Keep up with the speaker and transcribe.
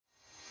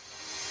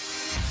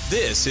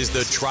This is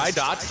the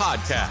TriDot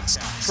Podcast.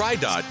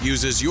 TriDot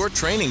uses your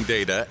training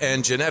data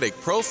and genetic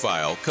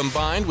profile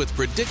combined with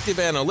predictive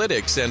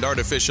analytics and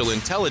artificial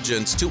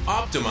intelligence to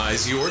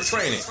optimize your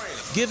training,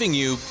 giving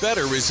you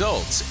better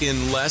results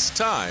in less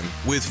time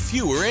with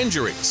fewer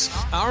injuries.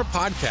 Our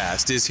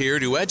podcast is here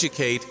to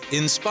educate,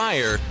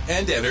 inspire,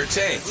 and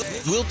entertain.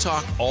 We'll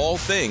talk all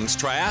things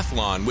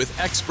triathlon with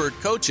expert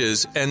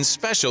coaches and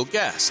special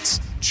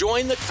guests.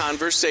 Join the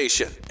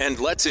conversation and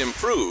let's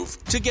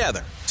improve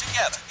together.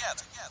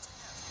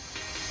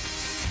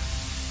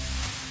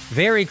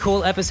 Very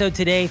cool episode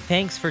today.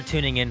 Thanks for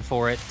tuning in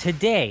for it.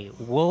 Today,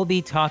 we'll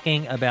be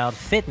talking about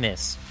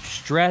fitness,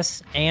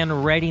 stress,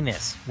 and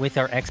readiness with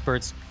our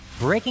experts,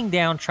 breaking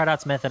down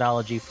TriDot's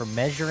methodology for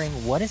measuring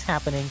what is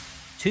happening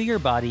to your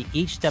body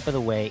each step of the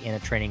way in a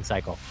training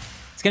cycle.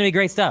 It's going to be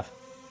great stuff.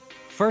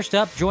 First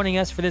up, joining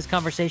us for this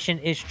conversation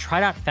is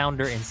TriDot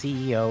founder and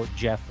CEO,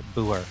 Jeff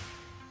Buer.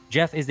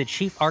 Jeff is the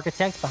chief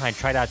architect behind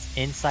TriDot's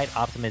insight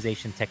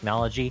optimization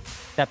technology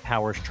that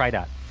powers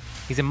TriDot.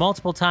 He's a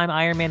multiple-time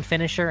Ironman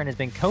finisher and has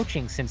been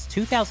coaching since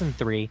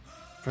 2003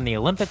 from the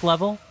Olympic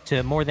level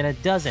to more than a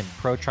dozen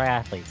pro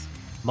triathletes,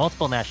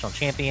 multiple national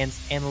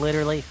champions, and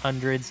literally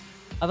hundreds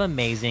of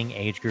amazing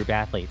age group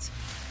athletes.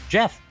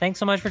 Jeff, thanks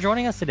so much for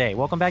joining us today.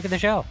 Welcome back to the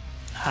show.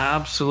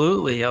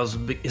 Absolutely.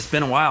 It's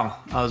been a while.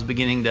 I was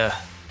beginning to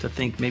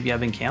think maybe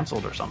I've been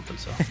canceled or something.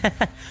 So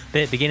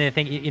beginning to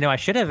think, I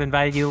should have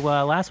invited you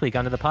last week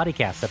onto the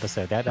podcast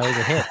episode. That was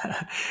a hit.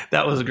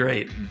 That was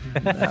great.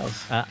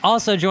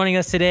 Also joining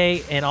us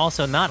today, and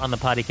also not on the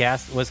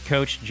podcast, was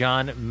Coach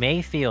John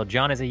Mayfield.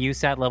 John is a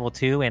USAT Level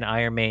 2 and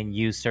Ironman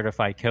U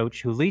certified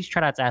coach who leads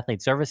TriDot's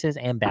Athlete Services,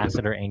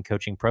 Ambassador, and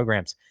coaching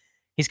programs.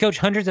 He's coached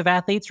hundreds of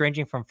athletes,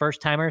 ranging from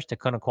first-timers to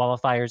Kona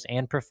qualifiers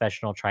and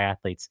professional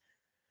triathletes.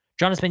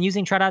 John has been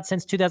using TriDot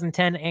since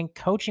 2010 and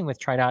coaching with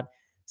TriDot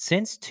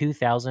since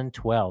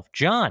 2012.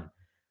 John,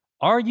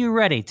 are you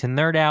ready to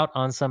nerd out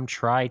on some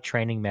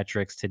training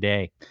metrics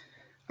today?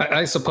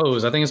 I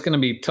suppose. I think it's going to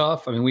be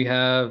tough. I mean, we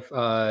have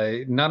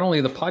not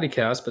only the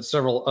podcast, but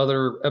several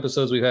other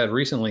episodes we've had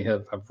recently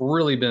have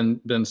really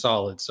been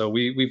solid. So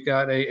we've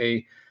got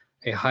a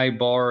high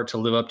bar to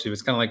live up to.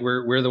 It's kind of like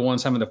we're the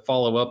ones having to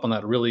follow up on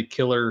that really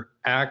killer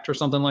act or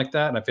something like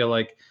that. And I feel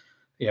like,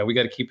 we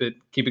got to keep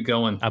it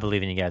going. I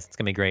believe in you guys. It's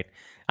going to be great.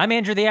 I'm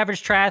Andrew, the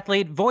average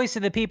triathlete, voice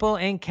of the people,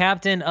 and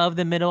captain of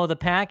the middle of the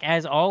pack.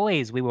 As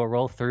always, we will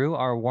roll through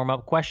our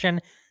warm-up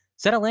question,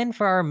 settle in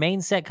for our main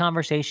set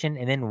conversation,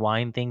 and then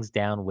wind things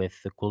down with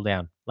the cool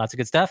down. Lots of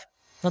good stuff.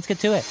 Let's get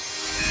to it.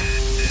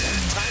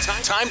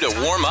 Time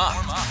to warm up.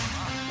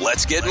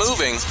 Let's get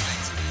moving.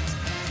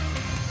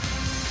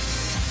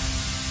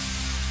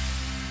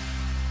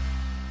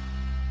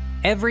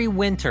 Every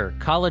winter,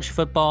 college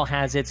football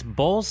has its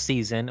bowl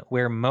season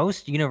where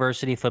most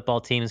university football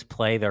teams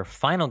play their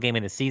final game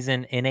of the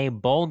season in a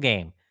bowl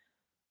game.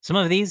 Some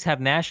of these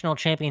have national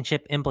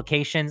championship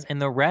implications,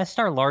 and the rest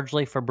are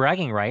largely for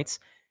bragging rights.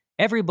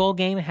 Every bowl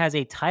game has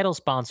a title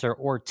sponsor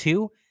or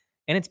two,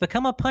 and it's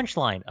become a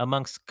punchline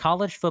amongst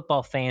college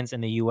football fans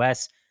in the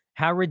U.S.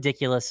 how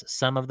ridiculous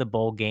some of the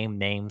bowl game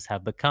names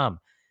have become,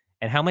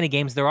 and how many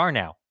games there are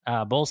now.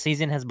 Bowl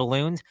season has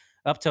ballooned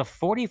up to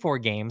 44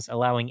 games,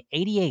 allowing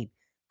 88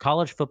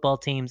 college football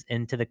teams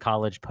into the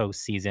college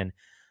postseason.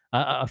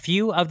 A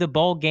few of the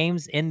bowl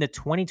games in the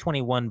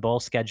 2021 bowl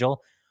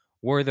schedule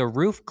were the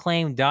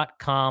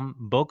roofclaim.com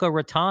Boca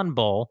Raton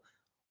Bowl,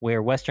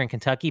 where Western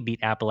Kentucky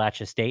beat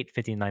Appalachia State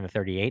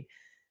 59-38.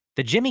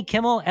 The Jimmy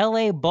Kimmel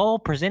LA Bowl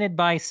presented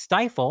by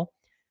Stifle,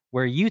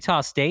 where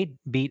Utah State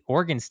beat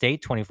Oregon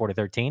State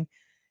 24-13.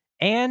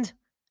 And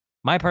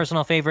my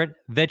personal favorite,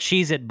 the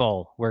Cheez-It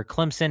Bowl, where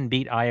Clemson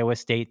beat Iowa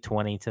State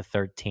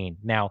 20-13.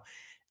 Now,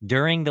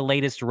 during the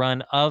latest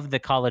run of the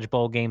college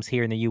bowl games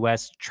here in the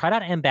U.S.,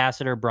 TriDot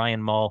Ambassador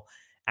Brian Mull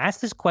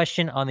asked this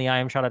question on the I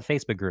Am TriDot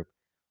Facebook group.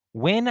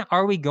 When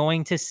are we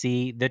going to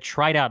see the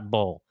TriDot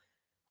Bowl?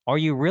 Are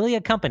you really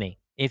a company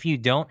if you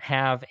don't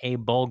have a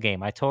bowl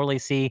game? I totally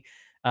see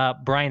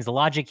Brian's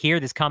logic here.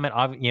 This comment,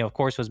 of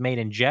course, was made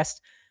in jest,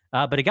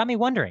 but it got me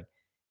wondering.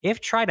 If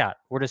TriDot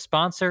were to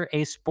sponsor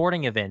a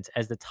sporting event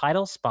as the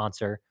title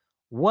sponsor,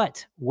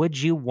 what would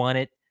you want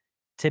it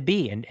to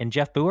be? And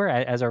Jeff Buer,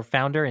 as our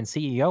founder and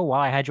CEO,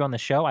 while I had you on the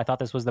show, I thought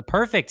this was the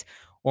perfect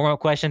warm-up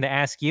question to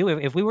ask you.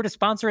 If we were to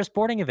sponsor a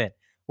sporting event,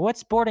 what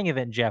sporting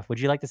event, Jeff, would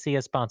you like to see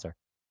us sponsor?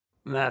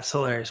 That's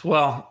hilarious.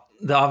 Well,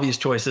 the obvious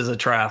choice is a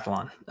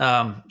triathlon.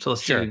 So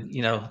let's do,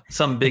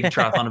 some big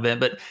triathlon event.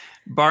 But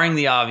barring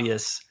the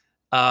obvious,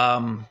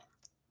 I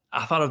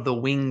thought of the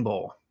Wing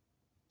Bowl.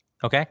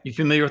 Okay. You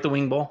familiar with the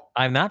Wing Bowl?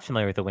 I'm not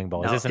familiar with the Wing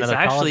Bowl. No, is this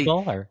another college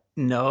bowl? Or?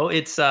 No,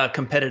 it's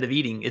competitive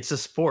eating. It's a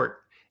sport.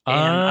 And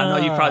I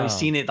know you've probably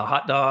seen it, the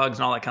hot dogs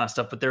and all that kind of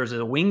stuff, but there's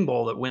a Wing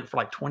Bowl that went for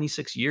like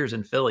 26 years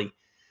in Philly.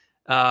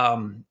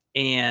 And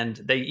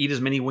they eat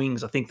as many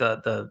wings. I think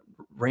the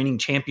reigning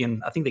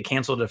champion, I think they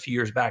canceled it a few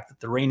years back,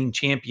 that the reigning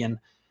champion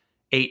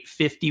ate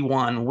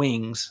 51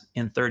 wings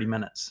in 30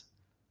 minutes.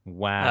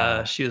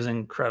 Wow. She was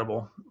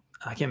incredible.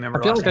 I can't remember.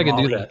 I feel like I could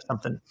do that.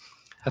 Something.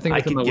 I think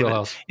within my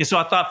wheelhouse. And so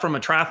I thought from a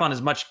triathlon,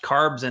 as much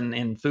carbs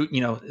and food,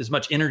 as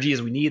much energy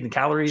as we need and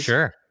calories.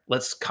 Sure.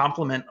 Let's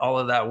complement all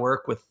of that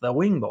work with the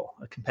Wing Bowl,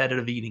 a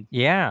competitive eating.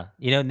 Yeah.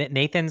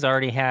 Nathan's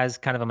already has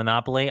kind of a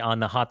monopoly on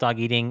the hot dog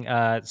eating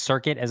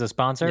circuit as a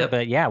sponsor. Yep.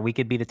 But yeah, we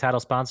could be the title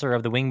sponsor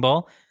of the Wing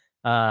Bowl,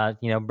 brought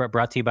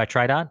to you by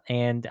TriDot.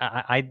 And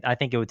I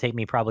think it would take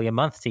me probably a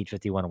month to eat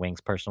 51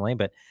 wings personally.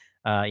 But,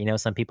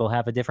 some people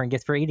have a different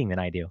gift for eating than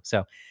I do.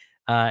 So,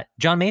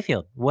 John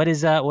Mayfield, what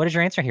is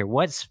your answer here?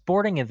 What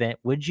sporting event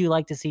would you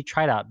like to see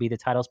TriDot be the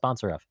title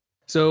sponsor of?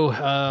 So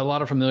a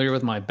lot of familiar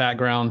with my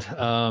background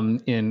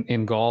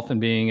in golf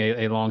and being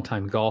a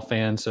longtime golf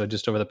fan. So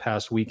just over the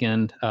past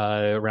weekend,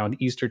 around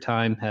Easter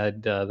time,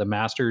 had the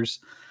Masters.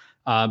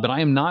 But I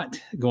am not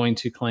going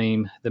to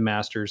claim the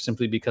Masters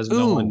simply because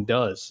no one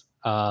does,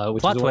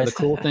 which is one of the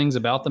cool things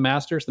about the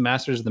Masters. The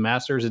Masters is the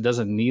Masters. It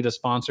doesn't need a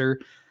sponsor.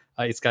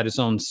 It's got its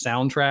own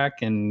soundtrack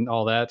and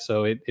all that.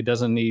 So it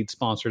doesn't need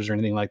sponsors or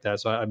anything like that.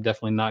 So I'm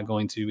definitely not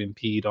going to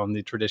impede on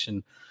the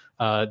tradition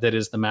that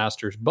is the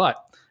Masters. But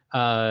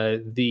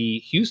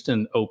the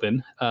Houston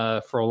Open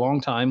for a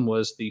long time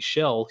was the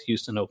Shell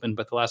Houston Open,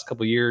 but the last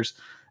couple of years,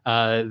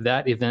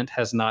 that event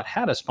has not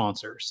had a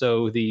sponsor.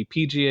 So the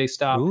PGA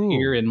stop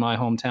here in my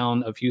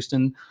hometown of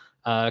Houston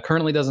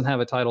currently doesn't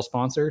have a title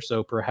sponsor.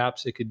 So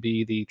perhaps it could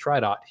be the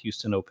TriDot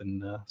Houston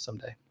Open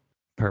someday.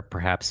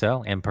 Perhaps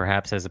so. And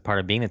perhaps as a part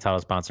of being the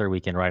title sponsor, we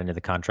can write into the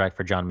contract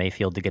for John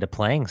Mayfield to get a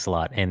playing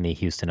slot in the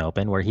Houston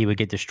Open where he would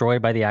get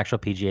destroyed by the actual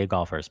PGA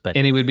golfers.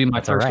 And he would be my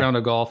first round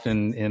of golf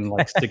in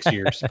like 6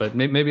 years. But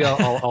maybe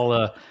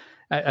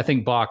I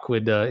think Bach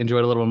would enjoy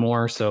it a little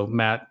more. So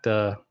Matt,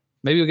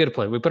 maybe we'll get a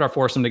play. We put our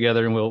foursome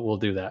together and we'll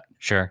do that.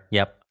 Sure.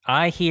 Yep.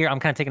 I'm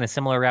kind of taking a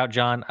similar route,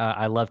 John.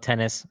 I love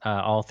tennis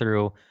all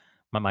through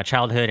my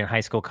childhood and high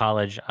school,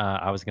 college.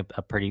 I was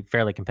a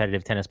fairly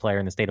competitive tennis player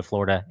in the state of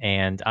Florida,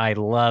 and I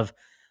love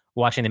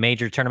watching the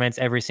major tournaments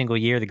every single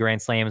year, the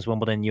Grand Slams,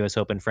 Wimbledon, US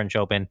Open, French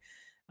Open,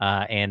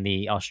 and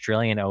the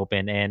Australian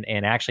Open.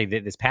 And actually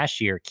this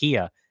past year,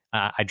 Kia,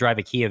 I drive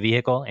a Kia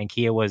vehicle, and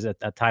Kia was a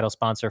title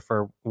sponsor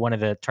for one of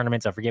the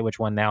tournaments. I forget which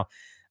one now,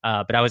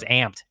 but I was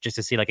amped just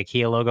to see like a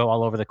Kia logo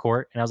all over the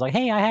court. And I was like,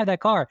 hey, I have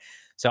that car.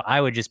 So I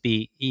would just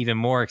be even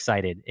more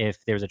excited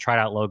if there was a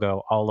TriDot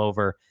logo all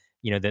over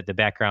the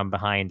background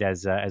behind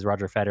as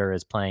Roger Federer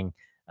is playing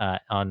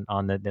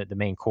on the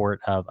main court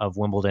of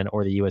Wimbledon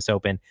or the U.S.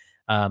 Open.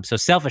 So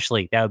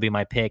selfishly, that would be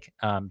my pick.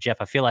 Jeff,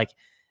 I feel like,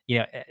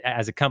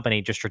 as a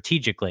company, just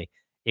strategically,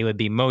 it would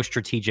be most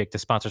strategic to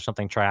sponsor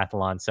something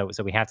triathlon.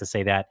 So we have to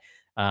say that.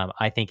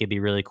 I think it'd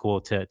be really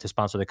cool to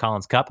sponsor the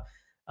Collins Cup.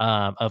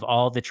 Of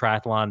all the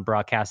triathlon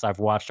broadcasts I've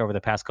watched over the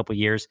past couple of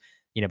years,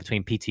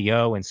 between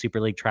PTO and Super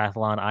League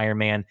Triathlon,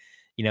 Ironman,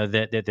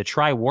 the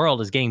tri world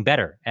is getting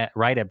better at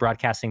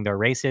broadcasting their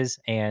races.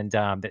 And,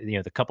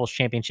 the couples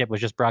championship was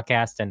just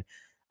broadcast. And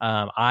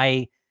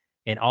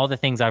in all the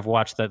things I've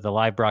watched, the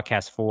live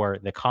broadcast for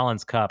the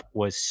Collins Cup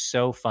was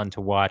so fun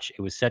to watch.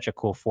 It was such a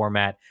cool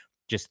format,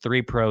 just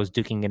three pros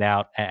duking it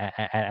out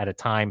at a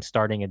time,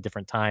 starting at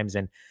different times.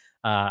 And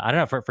I don't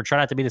know, for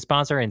TriDot to be the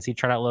sponsor and see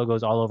TriDot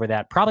logos all over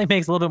that probably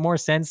makes a little bit more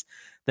sense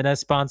than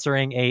us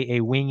sponsoring a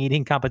wing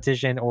eating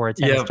competition or a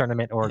tennis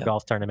tournament or a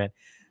golf tournament.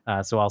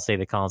 So I'll say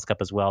the Collins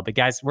Cup as well. But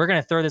guys, we're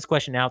going to throw this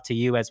question out to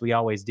you as we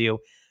always do.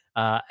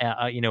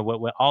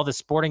 What all the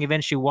sporting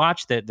events you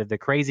watch, the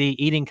crazy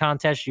eating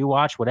contests you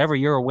watch, whatever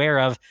you're aware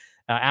of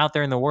out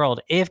there in the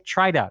world, if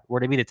TriDot were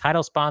to be the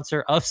title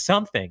sponsor of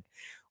something,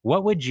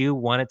 what would you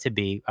want it to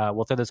be?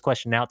 We'll throw this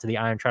question out to the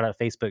Iron TriDot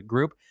Facebook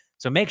group.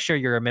 So make sure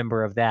you're a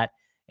member of that,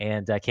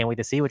 and can't wait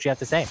to see what you have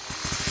to say.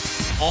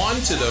 On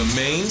to the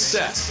main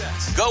set.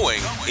 Going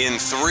in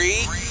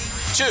 3,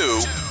 2,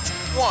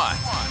 1.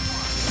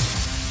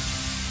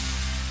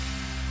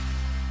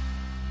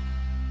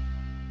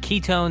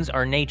 Ketones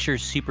are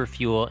nature's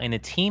superfuel, and the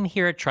team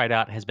here at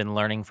TriDot has been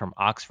learning from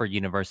Oxford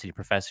University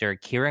professor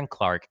Kieran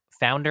Clark,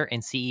 founder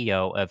and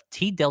CEO of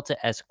T Delta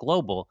S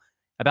Global,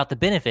 about the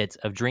benefits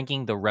of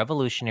drinking the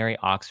revolutionary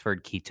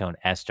Oxford ketone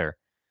ester.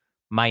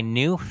 My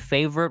new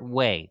favorite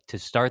way to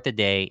start the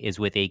day is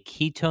with a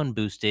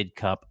ketone-boosted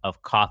cup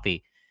of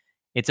coffee.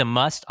 It's a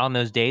must on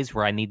those days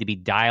where I need to be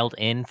dialed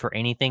in for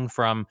anything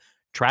from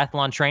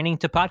triathlon training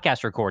to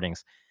podcast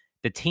recordings.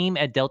 The team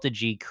at Delta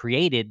G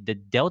created the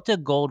Delta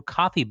Gold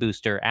Coffee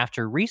Booster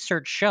after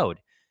research showed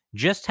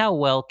just how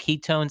well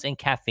ketones and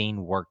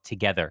caffeine work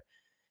together.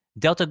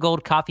 Delta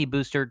Gold Coffee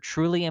Booster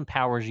truly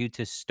empowers you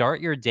to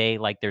start your day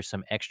like there's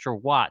some extra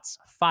watts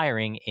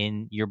firing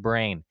in your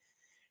brain.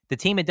 The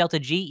team at Delta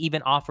G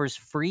even offers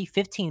free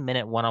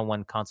 15-minute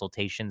one-on-one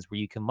consultations where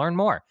you can learn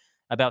more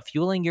about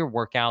fueling your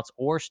workouts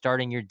or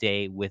starting your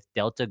day with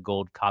Delta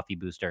Gold Coffee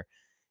Booster.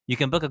 You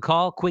can book a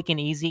call quick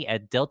and easy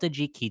at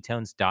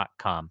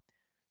deltagketones.com.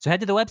 So head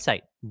to the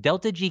website,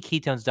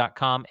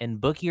 deltagketones.com, and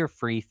book your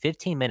free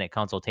 15-minute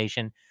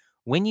consultation.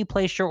 When you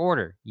place your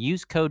order,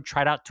 use code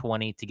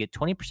TRIDOT20 to get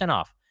 20%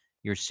 off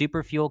your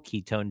Superfuel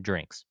ketone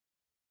drinks.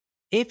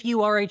 If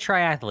you are a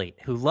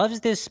triathlete who loves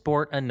this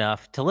sport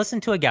enough to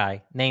listen to a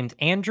guy named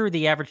Andrew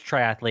the Average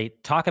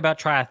Triathlete talk about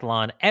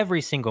triathlon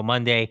every single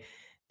Monday,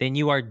 then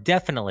you are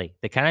definitely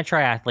the kind of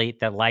triathlete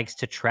that likes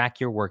to track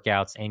your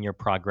workouts and your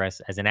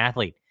progress as an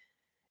athlete.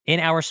 In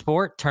our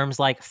sport, terms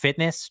like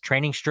fitness,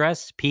 training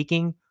stress,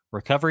 peaking,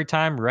 recovery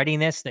time,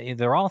 readiness,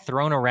 they're all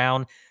thrown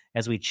around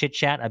as we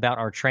chit-chat about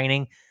our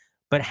training.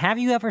 But have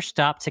you ever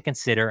stopped to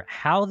consider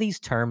how these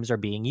terms are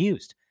being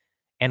used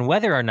and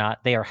whether or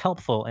not they are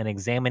helpful in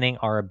examining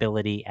our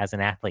ability as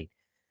an athlete?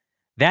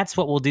 That's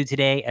what we'll do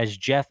today as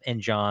Jeff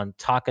and John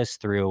talk us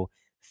through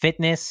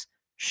fitness,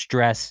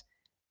 stress,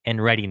 and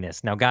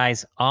readiness. Now,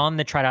 guys, on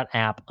the TriDot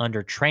app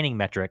under training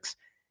metrics,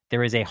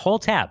 there is a whole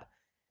tab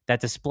that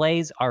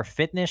displays our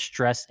fitness,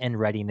 stress, and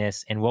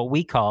readiness in what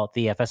we call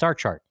the FSR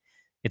chart.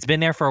 It's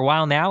been there for a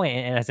while now,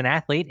 and as an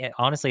athlete,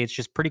 honestly, it's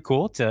just pretty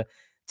cool to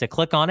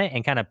click on it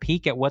and kind of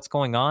peek at what's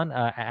going on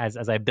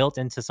as I built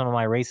into some of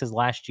my races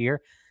last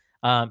year.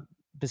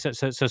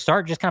 So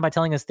start just kind of by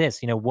telling us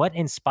this, what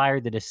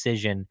inspired the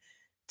decision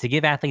to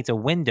give athletes a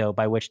window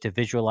by which to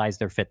visualize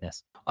their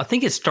fitness? I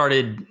think it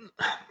started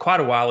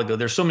quite a while ago.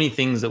 There's so many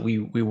things that we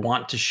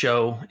want to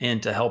show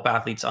and to help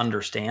athletes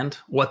understand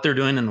what they're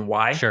doing and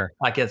why. Sure.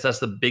 I guess that's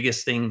the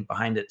biggest thing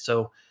behind it.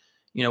 So,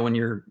 when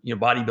you're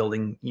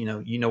bodybuilding,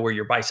 you know where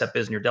your bicep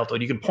is and your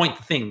deltoid. You can point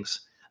to things,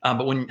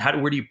 but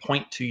where do you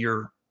point to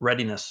your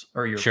readiness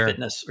or your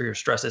fitness or your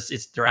stress?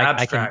 They're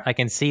abstract. I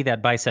can see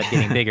that bicep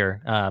getting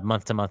bigger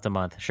month to month to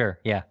month. Sure.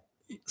 Yeah.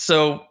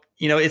 So,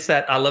 it's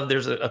that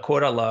there's a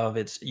quote I love.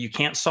 It's, you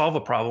can't solve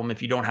a problem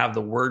if you don't have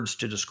the words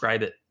to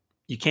describe it.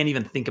 You can't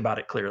even think about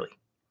it clearly.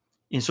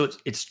 And so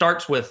it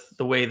starts with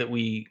the way that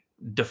we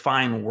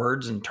define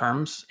words and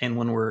terms. And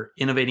when we're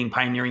innovating,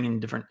 pioneering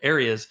in different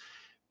areas,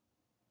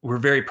 we're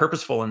very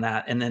purposeful in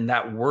that. And then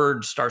that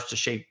word starts to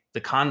shape the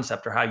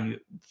concept or how you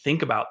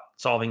think about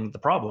solving the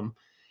problem.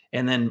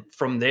 And then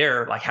from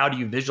there, how do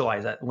you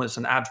visualize that? When it's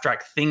an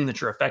abstract thing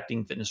that you're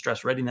affecting, fitness,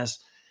 stress, readiness,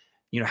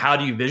 how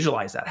do you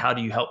visualize that? How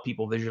do you help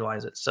people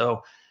visualize it?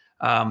 So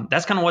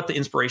that's kind of what the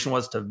inspiration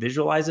was, to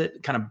visualize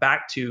it, kind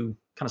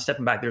of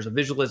stepping back. There's a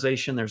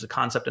visualization, there's a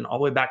concept, and all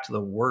the way back to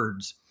the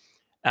words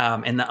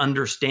and the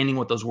understanding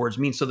what those words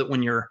mean, so that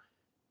when you're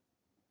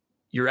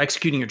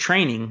executing your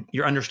training,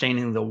 you're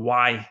understanding the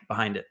why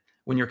behind it.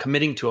 When you're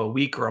committing to a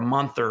week or a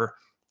month or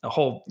a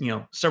whole,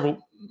 several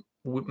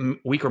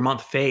week or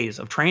month phase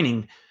of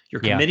training, you're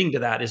committing to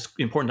that. It's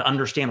important to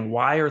understand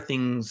why are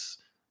things,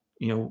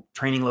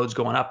 training loads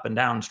going up and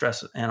down,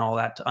 stress and all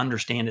that, to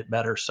understand it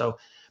better. So,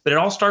 but it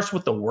all starts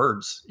with the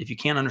words. If you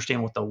can't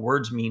understand what the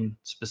words mean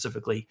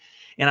specifically.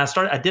 And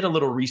I did a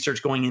little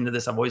research going into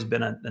this. I've always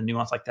been a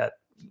nuance like that.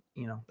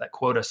 That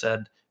quote I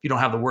said, if you don't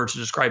have the words to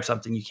describe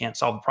something, you can't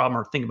solve the problem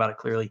or think about it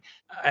clearly.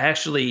 I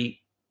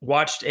actually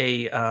watched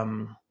a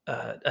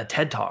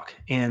TED talk,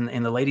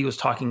 and the lady was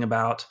talking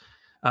about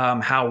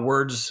how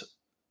words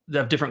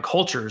of different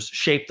cultures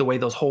shape the way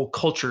those whole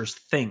cultures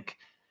think,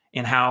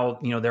 and how,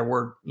 there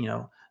were,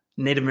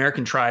 Native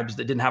American tribes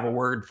that didn't have a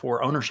word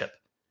for ownership.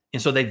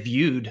 And so they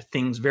viewed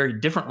things very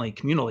differently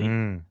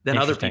communally than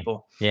other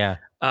people. Yeah.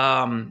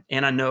 And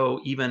I know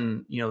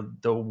even,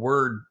 the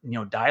word,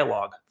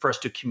 dialogue, for us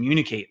to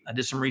communicate. I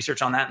did some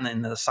research on that, and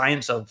in the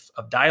science of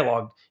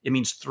dialogue, it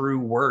means through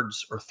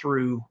words or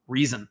through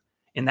reason.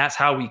 And that's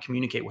how we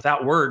communicate.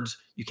 Without words,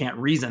 you can't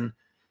reason,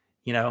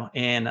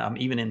 and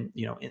even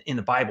in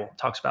the Bible, it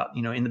talks about,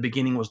 in the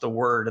beginning was the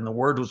Word, and the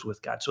Word was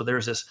with God. So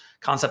there's this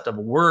concept of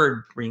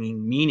word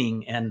bringing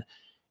meaning, and,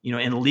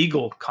 in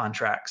legal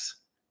contracts,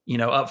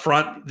 up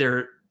front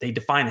they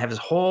have this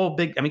whole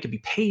big, it could be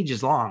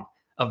pages long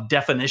of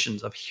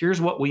definitions of here's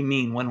what we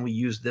mean when we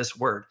use this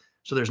word.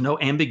 So there's no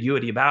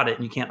ambiguity about it,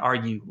 and you can't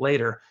argue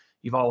later.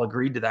 You've all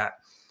agreed to that.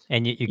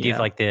 And you give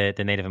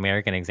the Native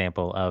American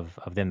example of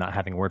them not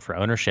having a word for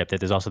ownership, that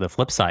there's also the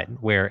flip side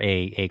where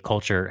a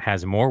culture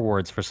has more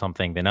words for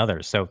something than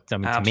others. So to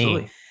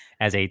me,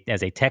 as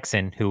a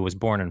Texan who was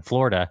born in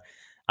Florida,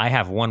 I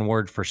have one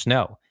word for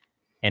snow.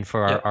 And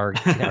for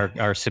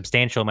our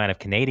substantial amount of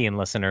Canadian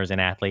listeners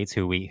and athletes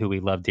who we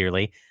love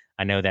dearly,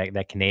 I know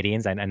that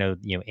Canadians, I know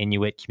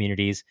Inuit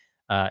communities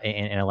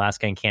in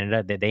Alaska and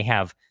Canada, that they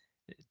have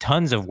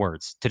tons of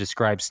words to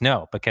describe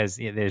snow, because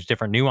there's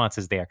different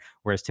nuances there.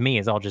 Whereas to me,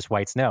 it's all just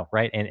white snow,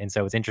 right? And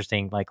so it's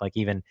interesting, like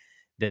even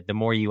the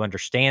more you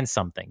understand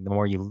something, the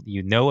more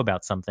you know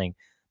about something,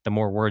 the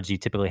more words you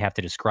typically have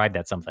to describe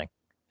that something.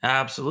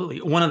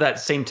 Absolutely. One of that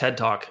same TED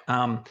talk,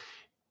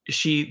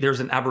 there's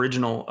an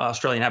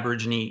Australian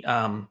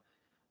Aborigine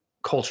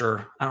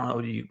culture. I don't know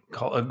what you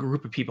call a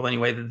group of people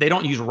anyway. They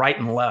don't use right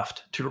and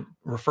left to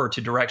refer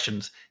to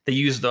directions. They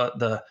use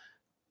the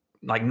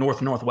like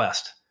north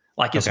northwest.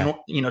 Like it's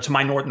to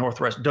my north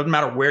northwest. Doesn't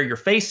matter where you're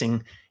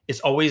facing, it's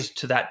always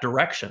to that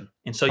direction.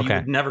 And so you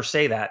would never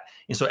say that.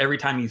 And so every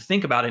time you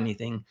think about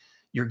anything,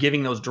 you're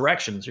giving those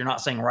directions. You're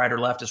not saying right or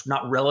left. It's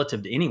not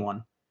relative to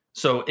anyone.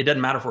 So it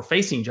doesn't matter if we're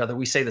facing each other.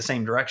 We say the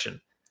same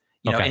direction.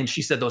 And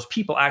she said those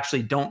people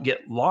actually don't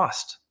get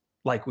lost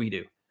like we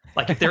do.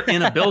 Like if they're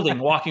in a building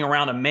walking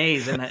around a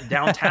maze in a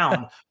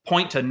downtown,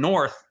 point to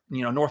north,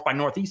 north by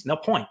northeast, and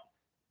they'll point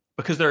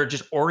because they're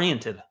just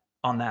oriented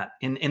on that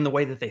in the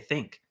way that they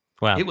think.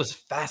 Wow. It was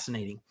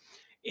fascinating.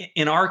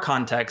 in our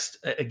context,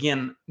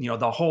 again,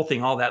 the whole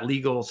thing, all that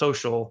legal,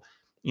 social,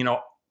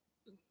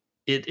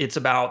 it's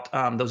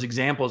about those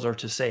examples are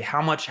to say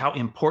how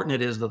important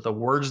it is that the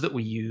words that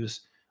we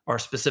use are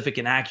specific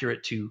and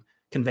accurate to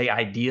convey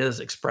ideas,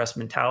 express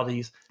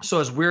mentalities. So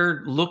as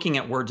we're looking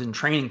at words in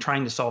training,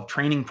 trying to solve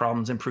training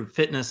problems, improve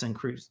fitness,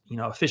 increase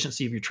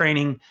efficiency of your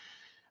training,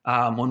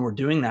 when we're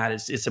doing that,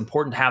 it's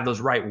important to have those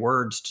right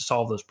words to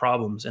solve those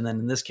problems. And then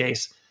in this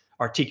case,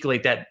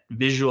 articulate that,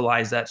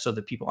 visualize that so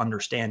that people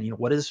understand,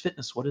 what is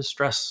fitness, what is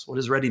stress, what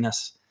is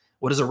readiness,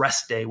 what is a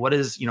rest day, what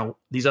is,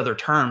 these other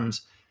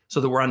terms, so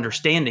that we're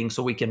understanding,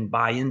 so we can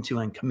buy into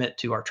and commit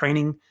to our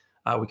training.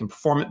 We can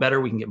perform it better.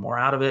 We can get more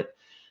out of it.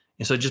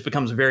 And so it just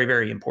becomes very,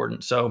 very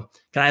important. So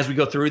as we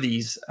go through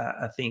these,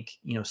 I think,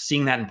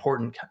 seeing that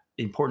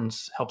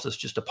importance helps us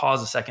just to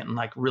pause a second and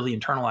like really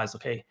internalize,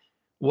 okay,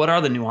 what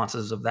are the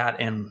nuances of that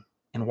and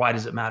why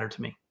does it matter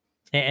to me?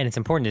 And it's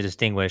important to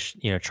distinguish,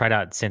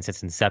 TriDot since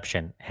its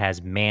inception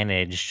has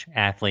managed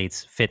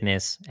athletes'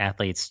 fitness,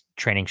 athletes'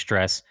 training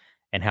stress,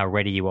 and how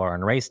ready you are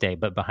on race day,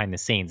 but behind the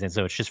scenes. And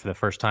so it's just for the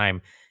first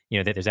time,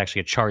 that there's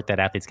actually a chart that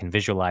athletes can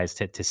visualize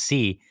to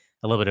see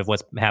a little bit of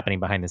what's happening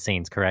behind the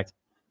scenes, correct?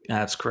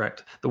 That's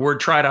correct. The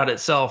word TriDot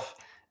itself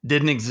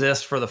didn't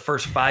exist for the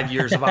first 5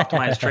 years of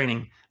optimized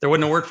training. There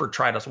wasn't a word for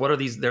TriDots. What are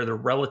these? They're the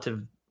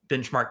relative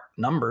benchmark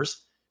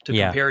numbers to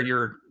compare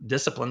your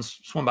disciplines,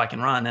 swim, bike,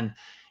 and run. And,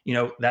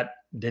 that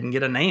didn't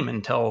get a name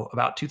until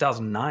about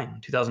 2009,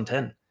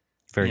 2010.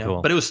 Very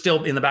cool. But it was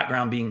still in the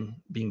background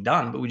being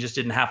done, but we just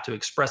didn't have to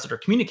express it or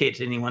communicate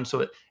to anyone.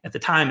 So at the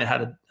time it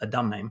had a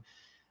dumb name.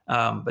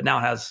 But now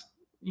it has,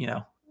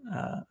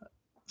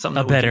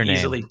 something a that better we can name.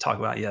 Easily talk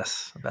about.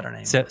 Yes, a better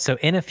name. So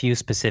in a few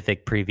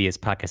specific previous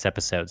podcast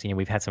episodes,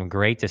 we've had some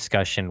great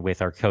discussion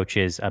with our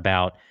coaches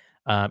about,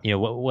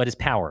 what is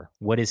power?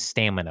 What is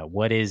stamina?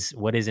 What is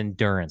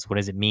endurance? What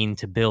does it mean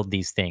to build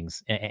these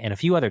things? And a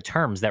few other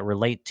terms that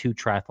relate to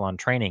triathlon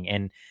training.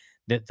 And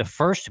the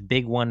first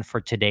big one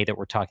for today that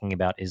we're talking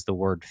about is the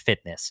word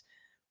fitness.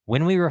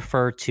 When we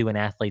refer to an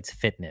athlete's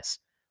fitness,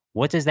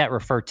 what does that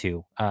refer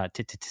to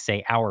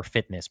say our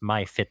fitness,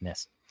 my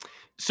fitness?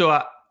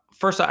 So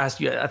first I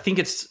asked you, I think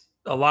it's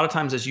a lot of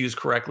times it's used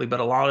correctly, but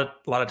a lot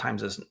of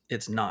times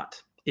it's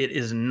not. It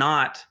is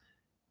not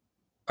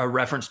a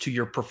reference to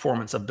your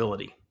performance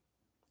ability.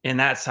 And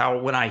that's how,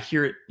 when I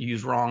hear it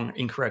used wrong,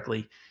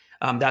 incorrectly,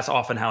 that's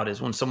often how it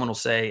is. When someone will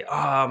say,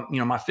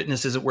 my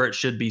fitness isn't where it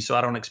should be, so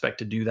I don't expect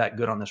to do that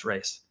good on this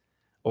race.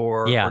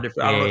 Or I don't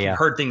know if you've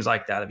heard things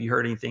like that. Have you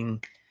heard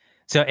anything?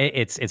 So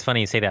it's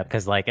funny you say that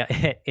because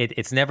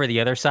it's never the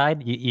other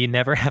side. You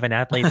never have an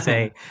athlete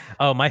say,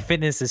 "Oh, my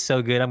fitness is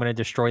so good, I'm going to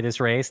destroy this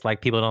race."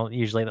 Like people don't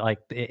usually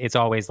it's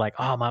always like,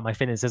 "Oh, my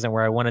fitness isn't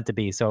where I want it to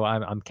be, so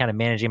I'm kind of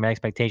managing my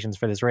expectations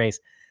for this race."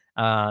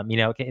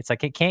 It's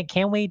like,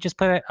 can we just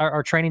put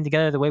our training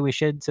together the way we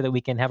should so that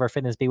we can have our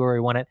fitness be where we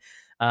want it?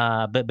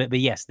 But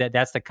yes,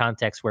 that's the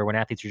context where when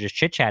athletes are just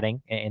chit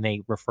chatting and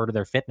they refer to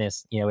their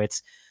fitness,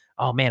 it's,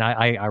 oh man,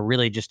 I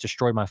really just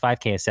destroyed my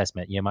 5K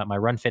assessment. My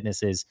run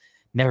fitness is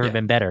never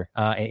been better.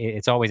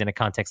 It's always in a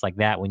context like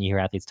that when you hear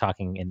athletes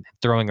talking and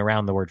throwing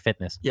around the word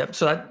fitness. Yep.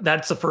 So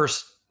that's the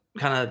first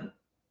kind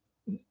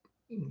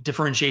of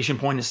differentiation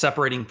point, is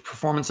separating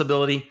performance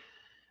ability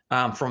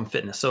from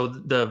fitness. So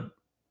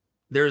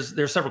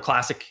there's several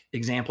classic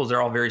examples.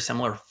 They're all very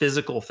similar.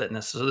 Physical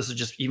fitness. So this is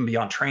just even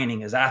beyond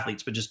training as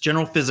athletes, but just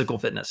general physical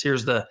fitness.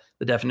 Here's the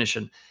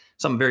definition.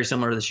 Something very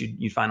similar to this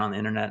you'd find on the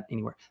internet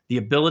anywhere. The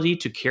ability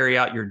to carry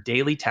out your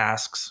daily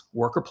tasks,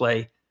 work or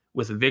play,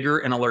 with vigor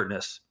and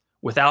alertness,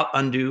 without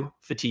undue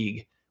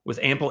fatigue, with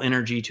ample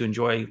energy to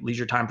enjoy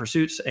leisure time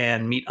pursuits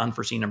and meet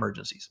unforeseen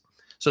emergencies.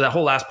 So that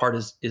whole last part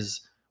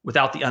is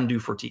without the undue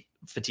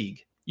fatigue.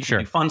 You can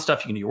do fun stuff,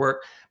 you can do your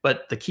work,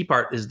 but the key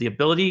part is the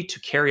ability to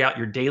carry out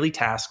your daily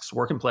tasks,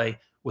 work and play,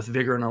 with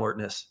vigor and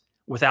alertness,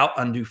 without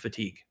undue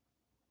fatigue.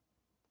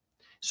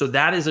 So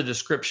that is a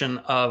description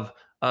of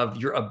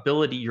your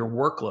ability, your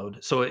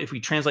workload. So if we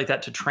translate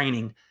that to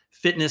training,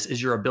 fitness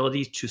is your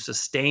ability to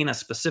sustain a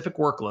specific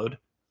workload,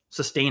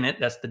 sustain it,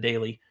 that's the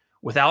daily,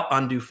 without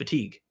undue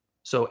fatigue.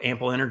 So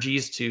ample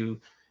energies to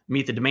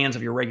meet the demands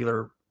of your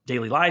regular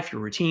daily life,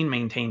 your routine,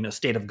 maintain a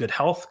state of good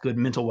health, good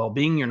mental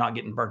well-being, you're not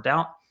getting burnt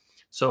out.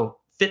 So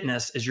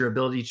fitness is your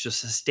ability to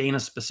sustain a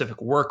specific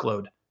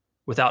workload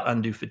without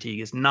undue fatigue.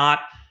 It's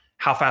not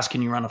how fast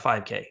can you run a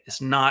 5K. It's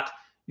not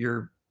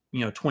your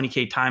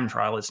 20K time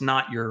trial. It's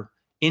not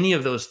any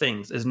of those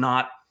things is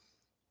not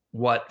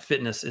what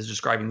fitness is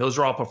describing. Those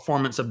are all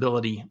performance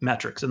ability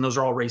metrics, and those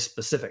are all race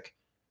specific,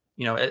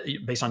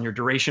 based on your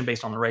duration,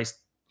 based on the race,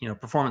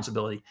 performance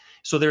ability.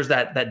 So there's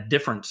that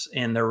difference,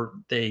 and they're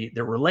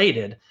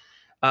related.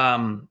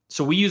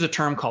 So we use a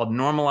term called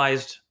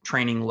normalized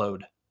training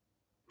load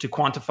to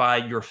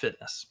quantify your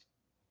fitness.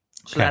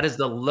 So that is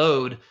the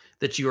load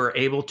that you are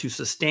able to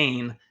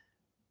sustain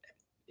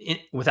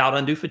without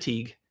undue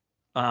fatigue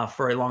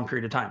for a long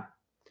period of time.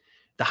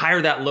 The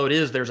higher that load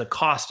is, there's a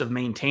cost of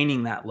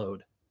maintaining that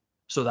load.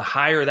 So the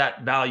higher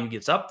that value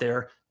gets up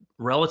there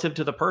relative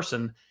to the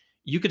person,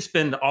 you could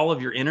spend all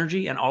of your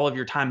energy and all of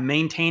your time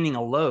maintaining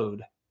a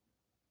load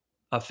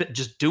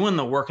just doing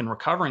the work and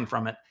recovering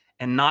from it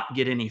and not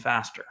get any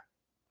faster.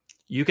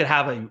 You could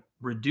have a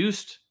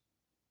reduced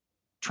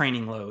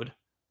training load,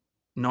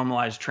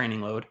 normalized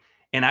training load,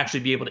 and actually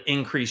be able to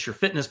increase your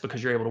fitness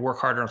because you're able to work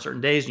harder on certain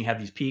days and you have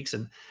these peaks,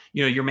 and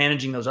you're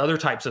managing those other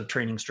types of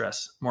training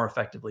stress more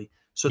effectively.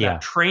 So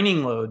that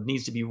training load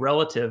needs to be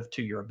relative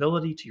to your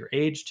ability, to your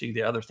age, to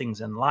the other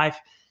things in life,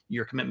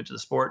 your commitment to the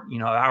sport,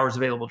 hours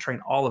available to train,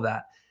 all of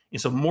that.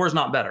 And so more is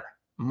not better.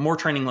 More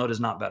training load is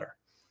not better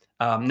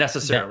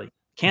necessarily.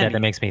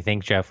 That makes me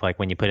think, Jeff, like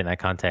when you put it in that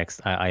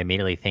context, I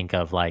immediately think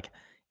of like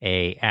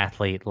a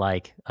athlete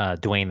like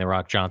Dwayne "The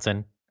Rock"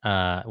 Johnson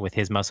with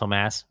his muscle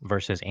mass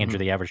versus Andrew,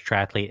 the average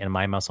triathlete, and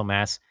my muscle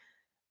mass.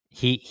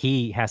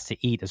 He has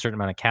to eat a certain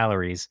amount of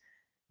calories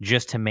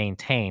just to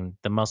maintain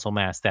the muscle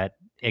mass that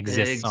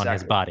exists on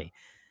his body.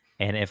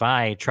 And if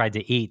I tried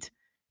to eat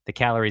the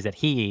calories that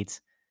he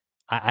eats,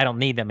 I don't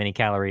need that many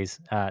calories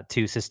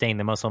to sustain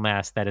the muscle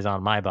mass that is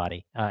on my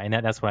body. And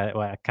that's what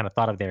I kind of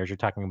thought of there as you're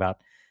talking about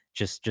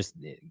just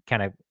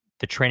kind of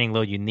the training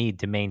load you need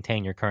to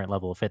maintain your current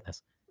level of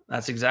fitness.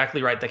 That's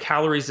exactly right. The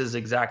calories is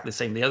exactly the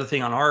same. The other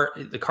thing on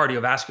the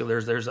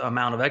cardiovasculars, there's an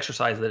amount of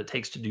exercise that it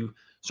takes to do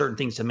certain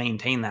things to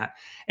maintain that.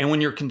 And when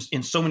you're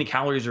in so many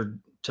calories or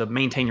to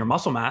maintain your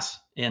muscle mass,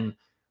 in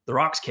The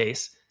Rock's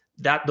case,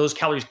 that those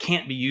calories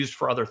can't be used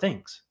for other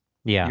things.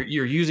 Yeah.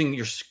 You're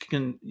using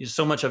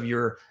so much of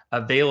your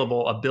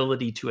available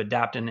ability to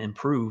adapt and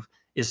improve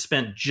is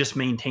spent just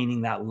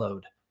maintaining that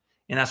load.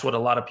 And that's what a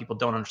lot of people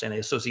don't understand. They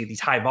associate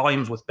these high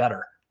volumes with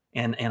better.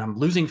 And I'm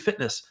losing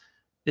fitness.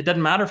 It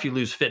doesn't matter if you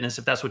lose fitness,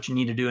 if that's what you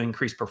need to do to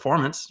increase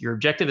performance. Your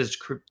objective is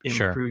to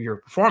improve your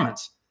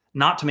performance,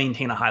 not to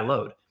maintain a high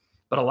load.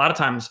 But a lot of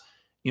times,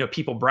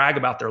 people brag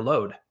about their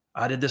load.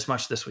 I did this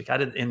much this week.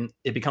 And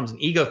it becomes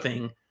an ego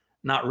thing,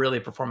 not really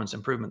a performance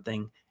improvement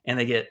thing. And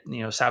they get,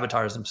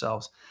 sabotage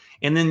themselves.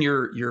 And then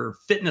your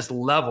fitness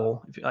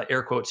level,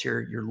 air quotes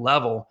here, your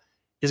level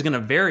is going to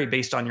vary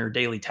based on your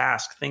daily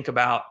task. Think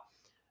about,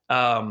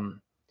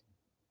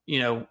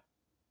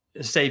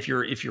 say if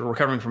you're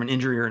recovering from an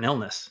injury or an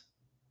illness,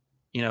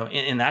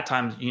 in that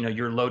time,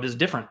 your load is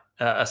different.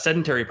 A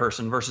sedentary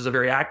person versus a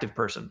very active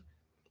person,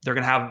 they're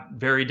going to have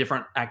very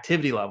different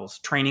activity levels,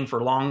 training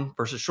for long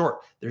versus short.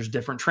 There's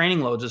different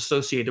training loads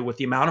associated with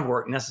the amount of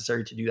work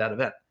necessary to do that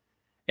event.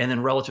 And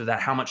then relative to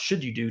that, how much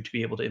should you do to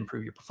be able to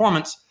improve your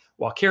performance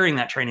while carrying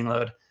that training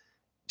load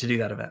to do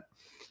that event?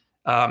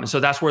 And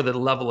so that's where the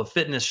level of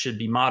fitness should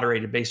be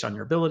moderated based on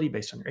your ability,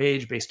 based on your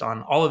age, based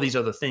on all of these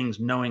other things,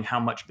 knowing how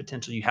much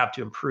potential you have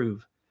to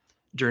improve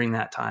during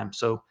that time.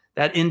 So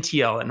that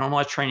NTL, that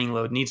normalized training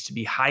load, needs to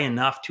be high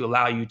enough to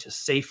allow you to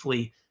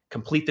safely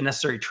complete the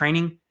necessary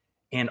training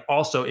and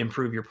also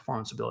improve your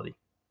performance ability.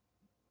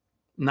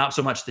 Not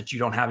so much that you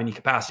don't have any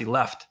capacity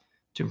left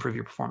to improve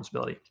your performance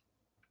ability.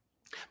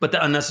 But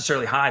the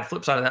unnecessarily high,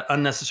 flip side of that,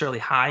 unnecessarily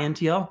high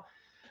NTL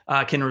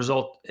can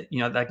result,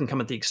 that can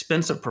come at the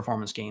expense of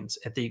performance gains,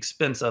 at the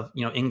expense of,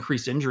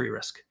 increased injury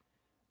risk.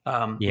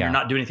 You're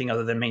not doing anything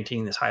other than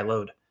maintaining this high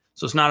load.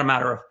 So it's not a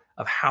matter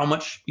of how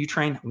much you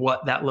train,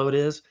 what that load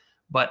is,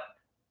 but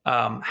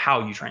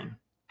how you train.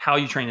 How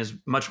you train is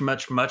much,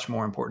 much, much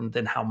more important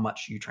than how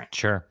much you train.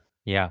 Sure.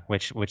 Yeah,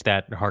 which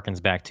that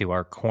harkens back to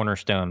our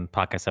cornerstone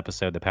podcast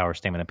episode, The Power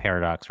Stamina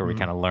Paradox, where we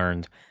kind of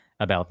learned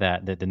about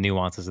that, the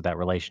nuances of that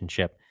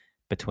relationship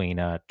between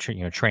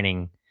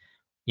training,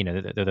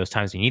 those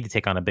times you need to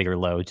take on a bigger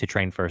load to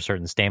train for a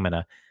certain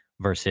stamina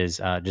versus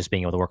just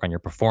being able to work on your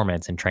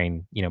performance and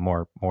train,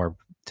 more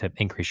to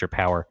increase your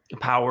power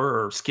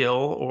or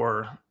skill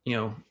or,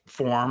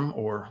 form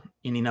or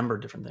any number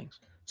of different things.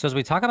 So as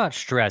we talk about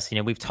stress,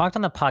 we've talked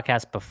on the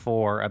podcast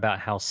before about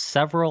how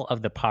several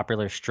of the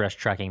popular stress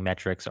tracking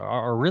metrics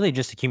are really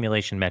just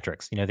accumulation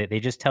metrics. They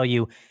just tell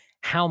you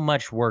how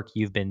much work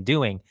you've been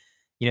doing.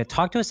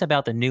 Talk to us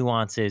about the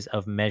nuances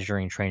of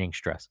measuring training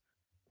stress.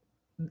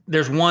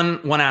 There's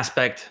one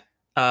aspect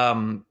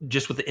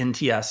just with the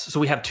NTS. So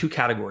we have two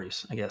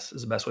categories, I guess,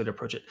 is the best way to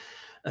approach it.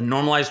 A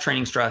normalized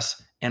training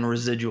stress and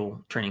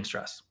residual training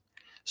stress.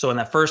 So in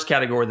that first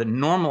category, the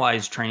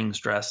normalized training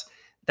stress,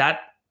 that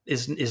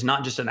is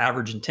not just an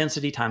average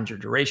intensity times your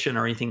duration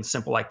or anything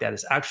simple like that.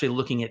 It's actually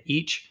looking at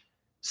each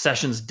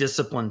session's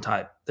discipline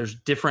type. There's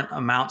different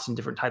amounts and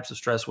different types of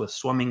stress with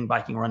swimming,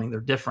 biking, running. They're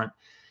different.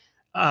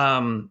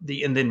 In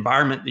the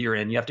environment that you're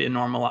in, you have to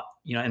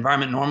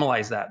environment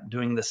normalize that.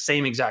 Doing the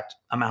same exact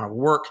amount of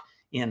work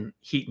in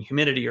heat and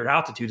humidity or at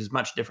altitude is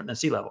much different than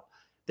sea level.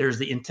 There's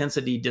the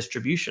intensity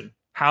distribution.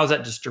 How is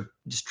that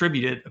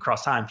distributed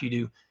across time? If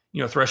you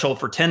do, threshold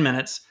for 10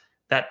 minutes,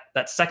 that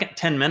second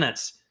 10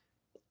 minutes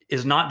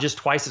is not just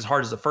twice as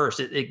hard as the first.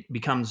 It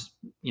becomes,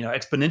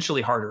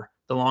 exponentially harder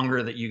the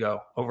longer that you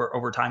go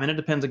over time. And it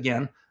depends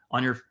again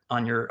on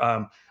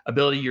your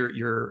ability,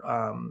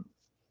 your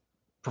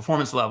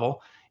performance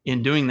level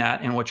in doing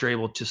that and what you're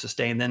able to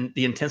sustain. Then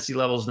the intensity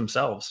levels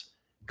themselves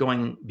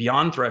going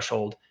beyond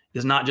threshold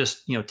is not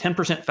just,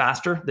 10%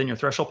 faster than your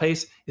threshold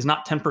pace is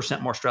not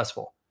 10% more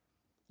stressful,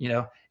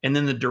 and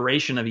then the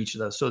duration of each of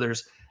those. So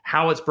there's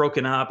how it's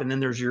broken up. And then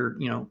there's your,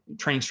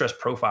 training stress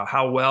profile.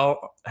 How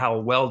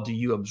well do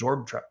you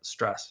absorb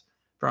stress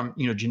from,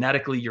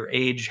 genetically, your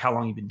age, how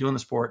long you've been doing the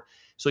sport.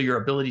 So your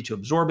ability to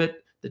absorb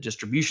it, the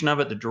distribution of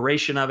it, the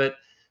duration of it,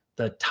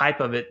 the type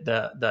of it,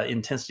 the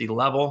intensity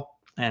level,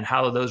 and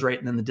how those rate,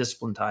 and then the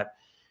discipline type.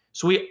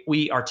 So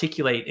we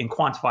articulate and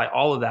quantify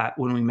all of that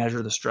when we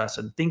measure the stress,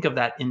 and think of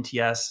that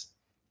NTS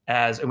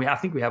as, and I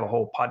think we have a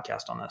whole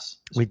podcast on this.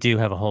 We do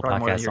have a whole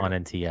podcast on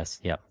NTS.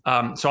 Yep.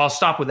 So I'll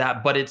stop with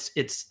that, but it's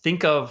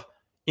think of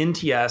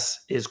NTS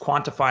is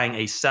quantifying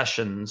a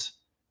session's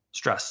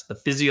stress, the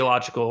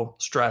physiological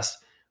stress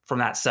from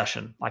that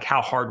session. Like,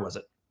 how hard was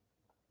it?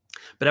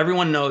 But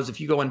everyone knows if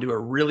you go and do a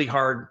really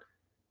hard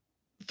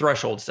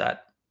threshold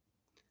set,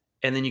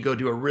 and then you go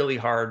do a really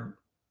hard,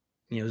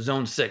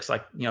 zone 6,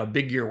 like,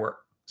 big gear work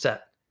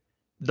set,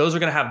 those are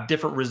going to have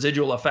different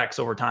residual effects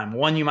over time.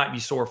 One, you might be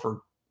sore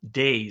for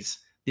days.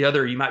 The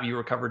other, you might be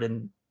recovered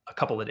in a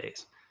couple of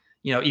days.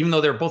 Even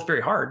though they're both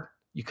very hard,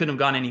 you couldn't have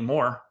gone any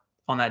more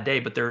on that day,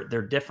 but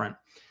they're different.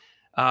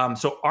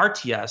 So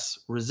RTS,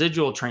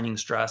 residual training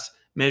stress,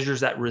 measures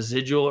that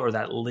residual or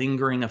that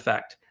lingering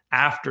effect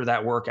after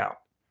that workout.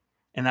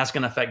 And that's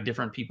going to affect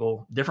different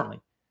people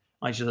differently.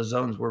 Like the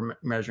zones, we're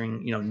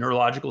measuring,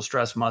 neurological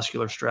stress,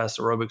 muscular stress,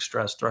 aerobic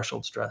stress,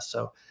 threshold stress.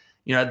 So,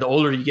 the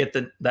older you get,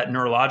 that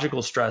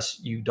neurological stress,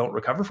 you don't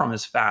recover from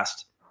as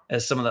fast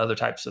as some of the other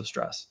types of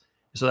stress.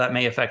 So that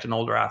may affect an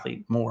older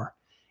athlete more.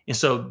 And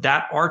so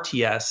that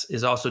RTS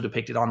is also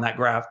depicted on that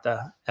graph,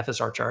 the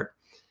FSR chart.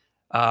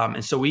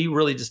 And so we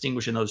really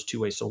distinguish in those two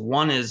ways. So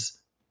one is,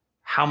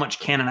 how much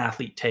can an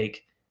athlete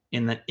take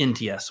in the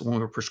NTS when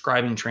we're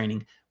prescribing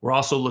training? We're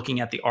also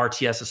looking at the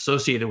RTS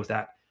associated with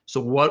that. So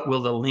what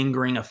will the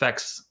lingering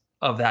effects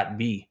of that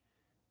be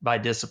by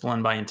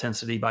discipline, by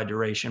intensity, by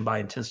duration, by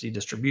intensity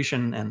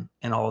distribution,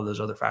 and all of those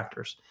other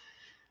factors.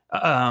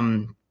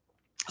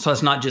 So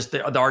it's not just the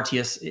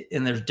RTS,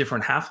 and there's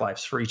different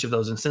half-lives for each of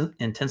those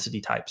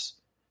intensity types.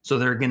 So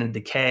they're going to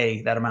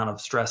decay that amount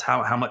of stress.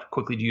 How much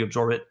quickly do you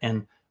absorb it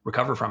and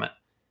recover from it?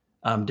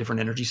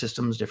 Different energy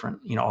systems, different,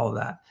 all of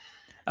that.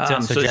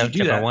 So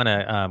Jeff, I want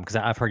to, because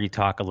I've heard you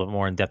talk a little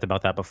more in depth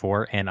about that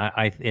before, and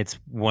I it's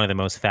one of the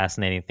most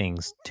fascinating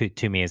things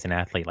to me as an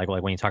athlete. Like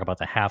when you talk about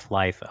the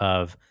half-life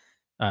of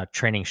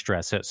training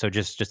stress. So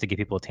just to give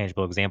people a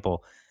tangible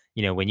example,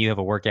 when you have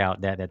a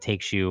workout that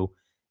takes you,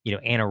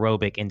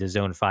 anaerobic into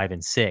zone 5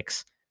 and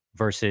 6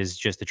 versus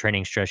just the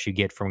training stress you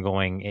get from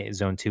going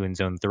zone 2 and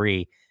zone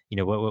 3,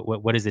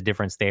 what is the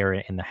difference there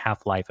in the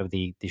half-life of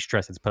the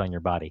stress that's put on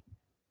your body?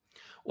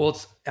 Well,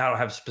 I don't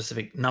have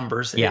specific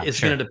numbers. Yeah, it's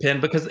sure. going to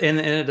depend because, and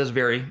it does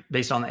vary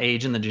based on the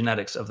age and the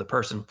genetics of the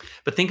person.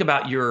 But think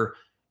about your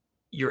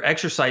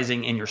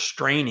exercising and your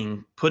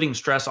straining, putting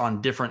stress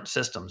on different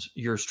systems.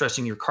 You're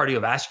stressing your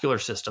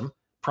cardiovascular system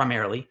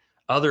primarily.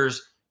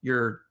 Others,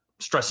 you're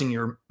stressing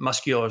your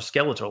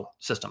musculoskeletal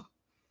system.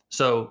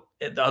 So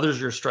the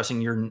others, you're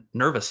stressing your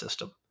nervous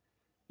system.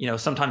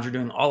 Sometimes you're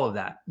doing all of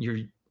that.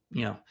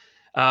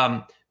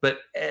 But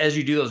as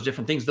you do those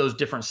different things, those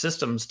different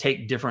systems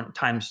take different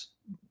times,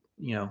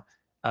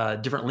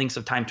 different lengths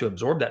of time to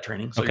absorb that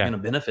training. So You're going to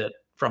benefit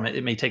from it.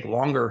 It may take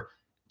longer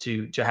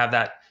to have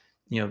that,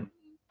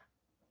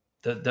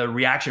 the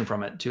reaction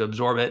from it, to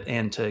absorb it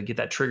and to get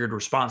that triggered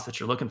response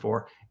that you're looking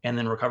for, and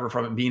then recover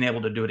from it, being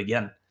able to do it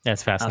again.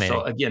 That's fascinating.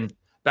 So again,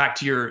 back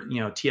to your,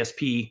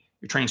 TSP,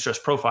 your training stress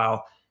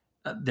profile,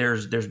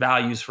 there's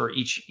values for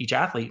each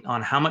athlete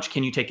on how much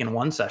can you take in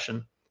one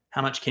session,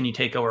 how much can you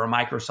take over a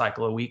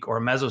microcycle a week or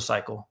a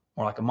mesocycle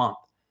or like a month,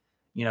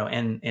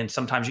 and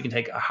sometimes you can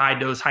take a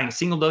high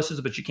single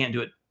doses, but you can't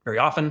do it very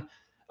often.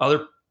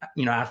 Other,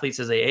 athletes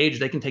as they age,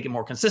 they can take it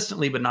more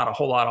consistently, but not a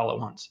whole lot all at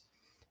once.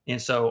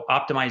 And so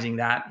optimizing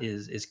that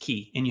is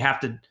key. And you have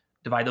to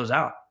divide those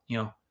out,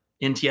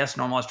 NTS,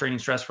 normalized training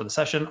stress for the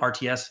session,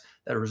 RTS,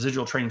 that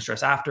residual training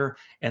stress after,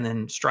 and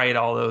then striate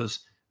all those,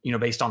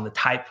 based on the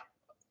type,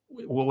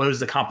 what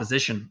is the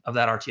composition of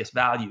that RTS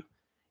value.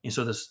 And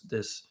so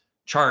this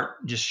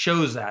chart just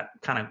shows that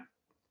kind of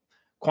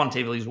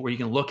quantitatively, where you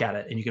can look at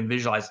it and you can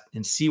visualize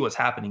and see what's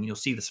happening. You'll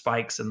see the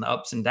spikes and the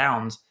ups and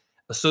downs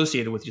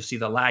associated with, you'll see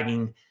the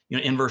lagging,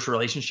 inverse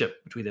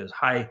relationship between those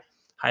high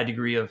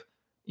degree of,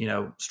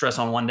 stress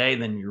on one day,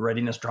 then your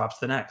readiness drops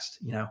the next,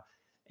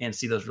 and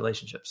see those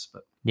relationships.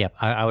 But yeah,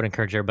 I would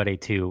encourage everybody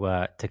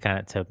to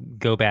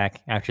go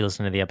back after you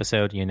listen to the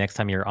episode. Next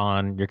time you're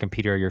on your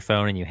computer or your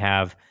phone and you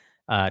have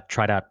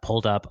TriDot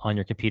pulled up on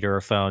your computer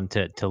or phone,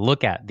 to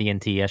look at the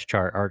NTS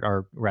chart,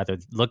 or rather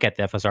look at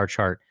the FSR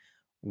chart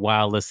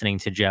while listening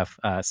to Jeff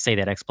say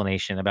that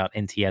explanation about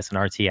NTS and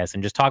RTS,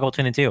 and just toggle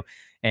between the two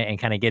and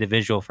kind of get a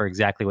visual for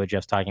exactly what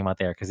Jeff's talking about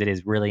there, because it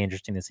is really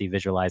interesting to see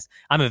visualized.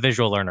 I'm a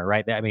visual learner,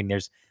 right? I mean,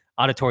 there's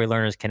auditory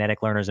learners,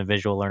 kinetic learners, and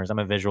visual learners. I'm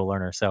a visual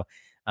learner. So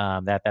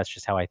that's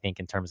just how I think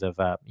in terms of,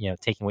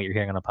 taking what you're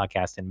hearing on a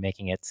podcast and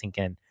making it sink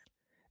in.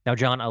 Now,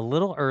 John, a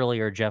little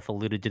earlier, Jeff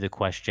alluded to the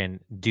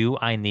question, do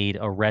I need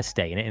a rest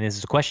day? And this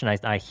is a question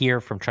I hear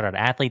from TriDot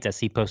athletes. I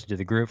see posted to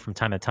the group from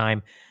time to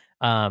time.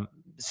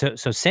 So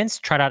since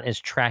TriDot is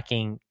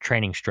tracking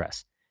training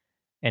stress,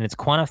 and it's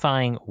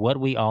quantifying what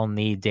we all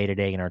need day to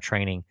day in our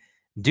training.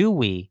 Do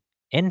we,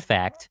 in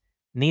fact,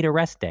 need a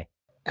rest day?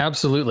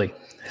 Absolutely.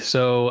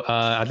 So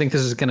I think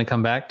this is going to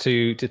come back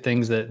to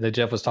things that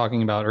Jeff was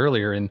talking about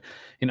earlier in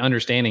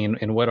understanding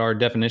and what are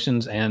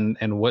definitions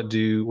and what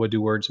do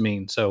words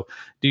mean. So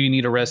do you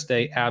need a rest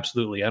day?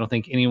 Absolutely. I don't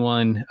think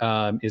anyone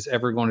is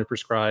ever going to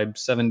prescribe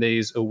 7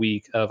 days a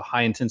week of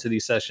high intensity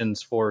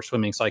sessions for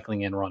swimming,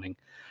 cycling, and running.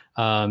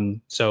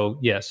 So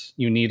yes,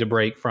 you need a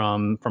break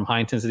from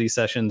high intensity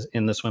sessions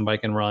in the swim,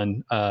 bike, and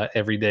run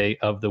every day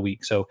of the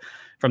week. So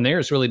from there,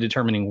 it's really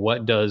determining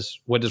what does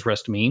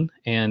rest mean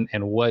and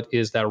what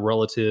is that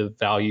relative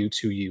value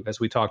to you. As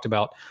we talked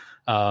about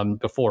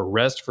before,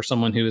 rest for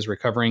someone who is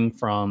recovering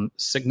from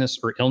sickness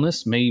or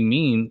illness may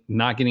mean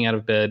not getting out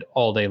of bed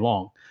all day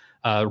long.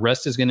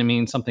 Rest is going to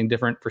mean something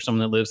different for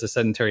someone that lives a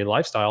sedentary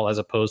lifestyle as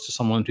opposed to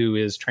someone who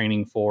is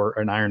training for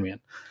an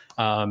Ironman.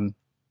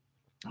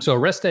 So a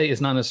rest day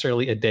is not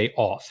necessarily a day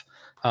off.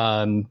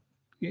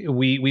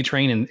 We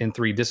train in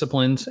 3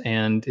 disciplines,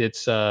 and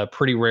it's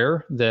pretty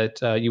rare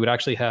that you would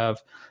actually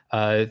have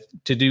to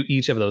do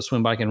each of those,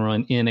 swim, bike, and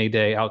run, in a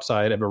day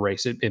outside of a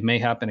race. It may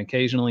happen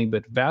occasionally,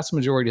 but vast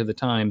majority of the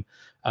time,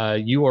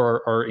 you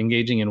are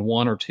engaging in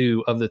 1 or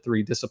 2 of the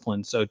 3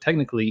 disciplines. So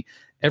technically,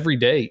 every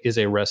day is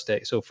a rest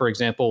day. So for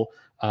example,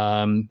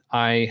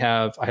 I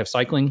have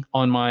cycling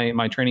on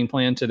my training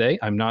plan today.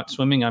 I'm not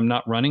swimming, I'm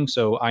not running,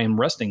 so I am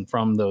resting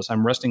from those.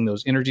 I'm resting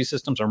those energy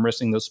systems. I'm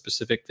resting those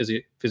specific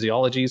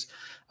physiologies.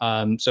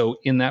 So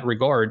in that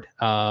regard,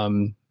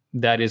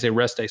 that is a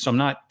rest day. So I'm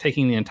not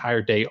taking the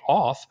entire day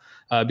off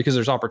because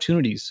there's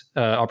opportunity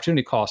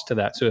cost to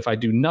that. So if I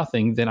do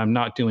nothing, then I'm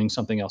not doing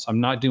something else. I'm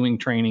not doing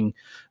training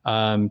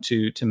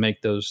to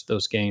make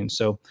those gains.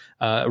 So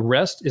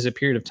rest is a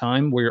period of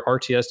time where your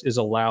RTS is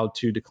allowed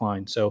to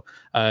decline. So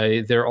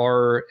there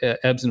are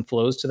ebbs and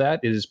flows to that.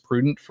 It is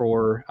prudent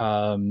for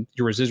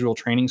your residual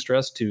training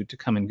stress to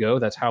come and go.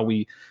 That's how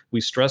we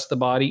stress the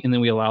body, and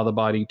then we allow the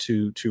body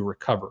to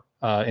recover.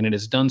 And it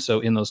is done so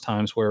in those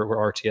times where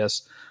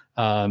RTS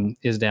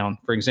is down.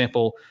 For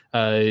example,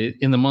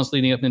 in the months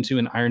leading up into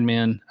an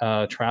Ironman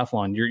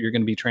triathlon, you're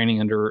going to be training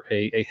under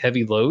a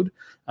heavy load.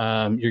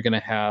 You're going to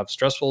have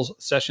stressful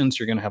sessions.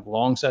 You're going to have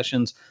long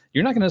sessions.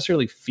 You're not going to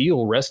necessarily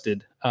feel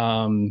rested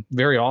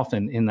very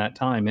often in that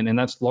time. And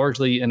that's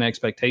largely an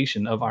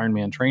expectation of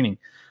Ironman training.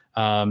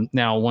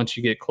 Now, once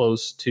you get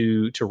close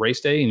to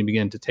race day and you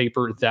begin to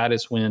taper, that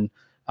is when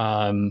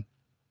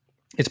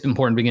it's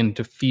important to begin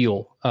to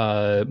feel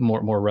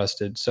more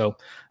rested. So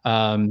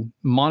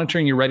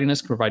monitoring your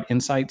readiness can provide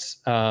insights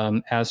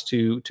as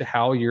to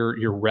how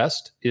your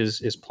rest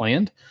is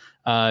planned.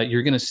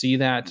 You're going to see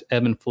that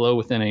ebb and flow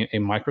within a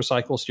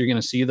microcycle. So you're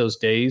going to see those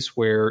days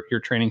where your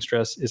training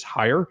stress is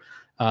higher,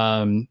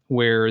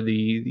 where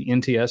the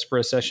NTS for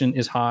a session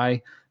is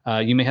high.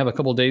 You may have a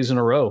couple of days in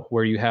a row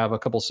where you have a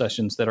couple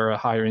sessions that are a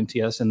higher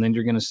NTS, and then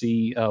you're going to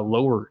see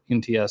lower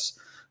NTS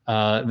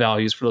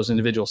values for those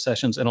individual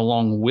sessions. And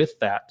along with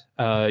that,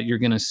 you're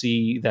going to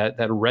see that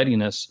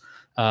readiness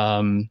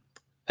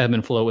ebb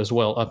and flow as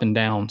well, up and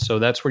down. So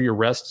that's where your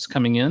rest is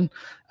coming in.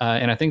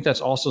 And I think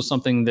that's also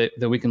something that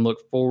we can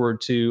look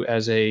forward to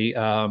as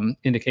a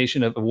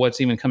indication of what's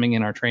even coming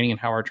in our training and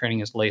how our training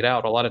is laid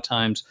out. A lot of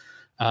times,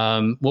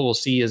 what we'll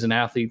see as an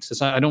athlete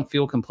is, I don't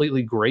feel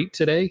completely great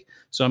today,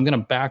 so I'm going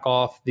to back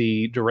off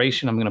the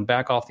duration, I'm going to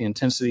back off the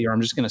intensity, or I'm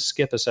just going to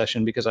skip a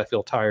session because I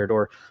feel tired,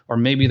 or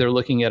maybe they're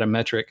looking at a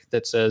metric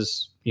that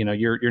says,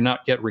 you're not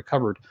yet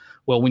recovered.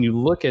 Well, when you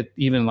look at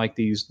even like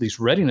these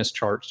readiness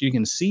charts, you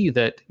can see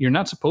that you're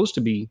not supposed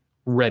to be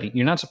ready.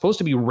 You're not supposed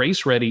to be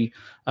race ready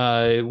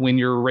when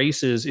your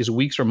race is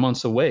weeks or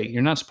months away.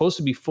 You're not supposed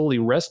to be fully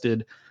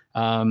rested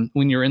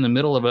when you're in the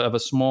middle of a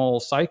small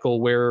cycle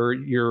where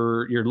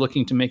you're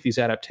looking to make these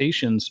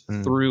adaptations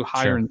through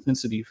higher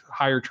intensity,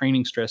 higher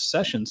training stress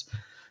sessions.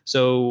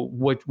 So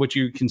what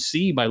you can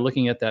see by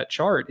looking at that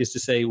chart is to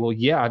say, well,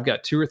 yeah, I've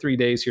got 2 or 3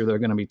 days here that are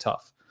going to be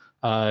tough.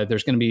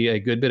 There's going to be a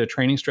good bit of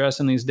training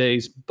stress in these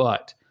days,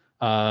 but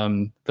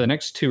for the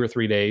next 2 or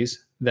 3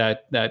 days,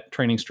 that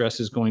training stress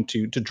is going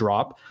to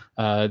drop.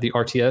 The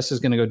RTS is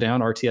going to go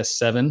down. RTS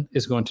 7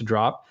 is going to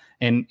drop.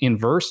 And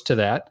inverse to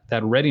that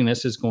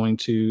readiness is going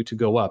to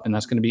go up. And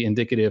that's going to be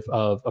indicative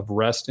of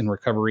rest and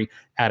recovery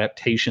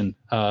adaptation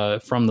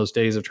from those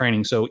days of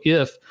training. So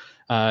if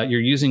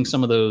you're using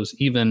some of those,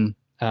 even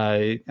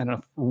I don't know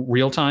if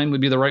real time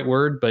would be the right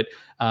word, but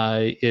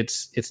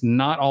it's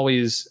not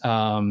always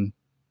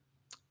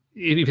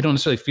if you don't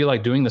necessarily feel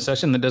like doing the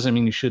session, that doesn't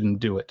mean you shouldn't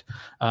do it.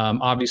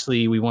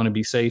 Obviously, we want to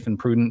be safe and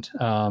prudent,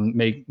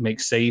 make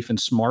safe and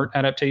smart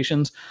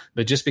adaptations.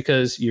 But just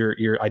because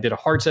I did a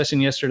hard session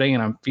yesterday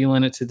and I'm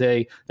feeling it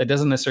today, that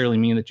doesn't necessarily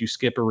mean that you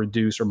skip or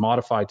reduce or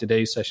modify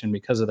today's session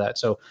because of that.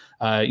 So,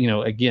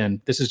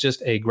 again, this is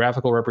just a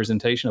graphical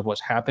representation of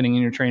what's happening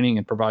in your training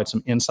and provide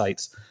some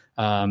insights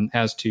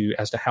as to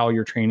how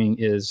your training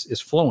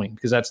is flowing,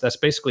 because that's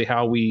basically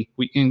how we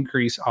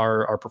increase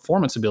our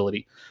performance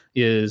ability,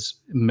 is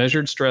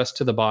measured stress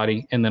to the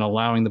body and then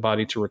allowing the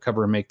body to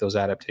recover and make those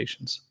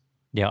adaptations.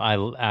 Yeah,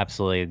 I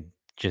absolutely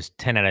just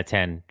 10 out of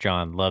 10,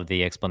 John. Love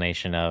the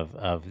explanation of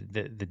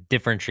the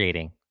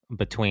differentiating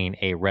between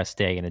a rest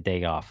day and a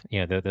day off.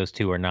 Those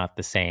two are not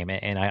the same.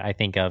 And I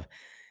think of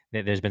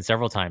there's been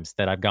several times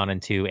that I've gone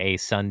into a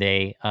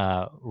Sunday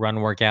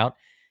run workout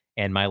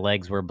and my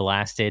legs were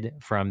blasted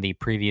from the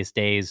previous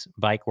day's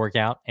bike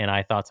workout. And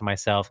I thought to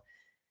myself,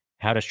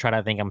 how does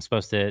TriDot think I'm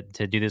supposed to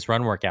do this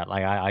run workout?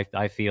 Like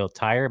I feel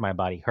tired, my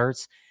body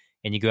hurts.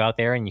 And you go out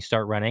there and you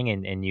start running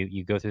and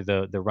you go through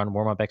the run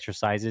warm-up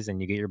exercises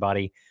and you get your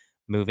body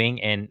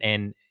moving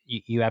and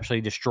you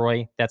actually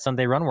destroy that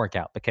Sunday run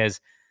workout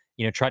because,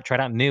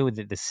 TriDot knew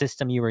that the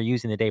system you were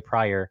using the day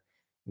prior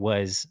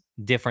was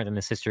different than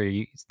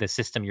the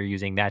system you're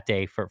using that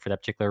day for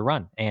that particular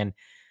run. And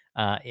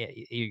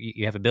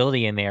you have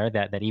ability in there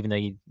that even though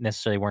you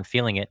necessarily weren't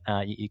feeling it,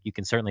 you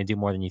can certainly do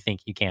more than you think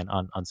you can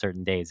on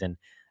certain days. And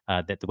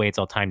that the way it's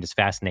all timed is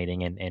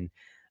fascinating. And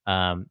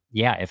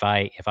if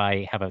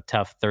I have a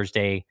tough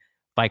Thursday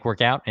bike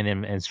workout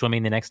and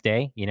swimming the next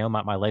day,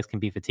 my legs can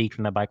be fatigued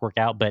from that bike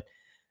workout, but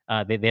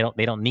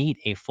they don't need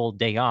a full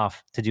day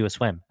off to do a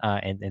swim.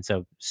 And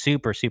so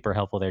super, super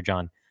helpful there,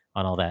 John,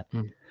 on all that.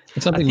 And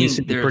something we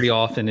see pretty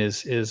often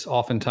is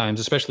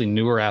oftentimes, especially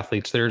newer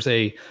athletes, there's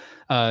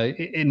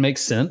it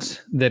makes sense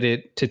that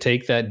to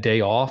take that day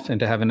off and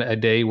to have a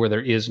day where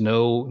there is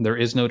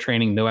no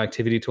training, no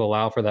activity to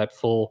allow for that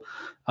full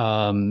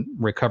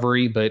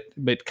recovery.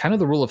 But kind of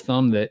the rule of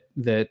thumb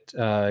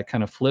that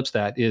kind of flips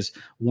that is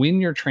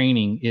when your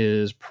training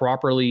is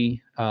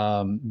properly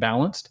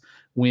balanced,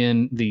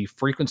 when the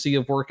frequency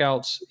of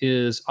workouts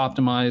is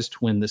optimized,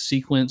 when the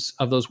sequence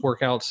of those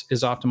workouts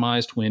is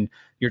optimized, when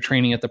you're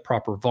training at the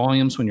proper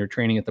volumes, when you're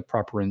training at the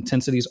proper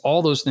intensities,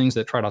 all those things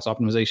that TriDot's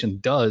optimization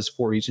does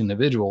for each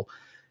individual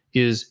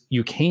is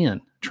you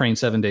can train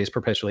 7 days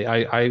perpetually.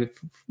 I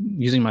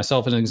using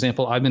myself as an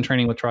example, I've been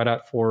training with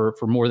TriDot for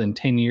more than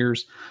 10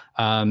 years.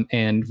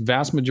 And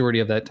vast majority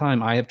of that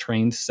time, I have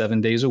trained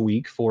 7 days a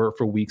week for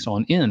weeks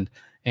on end.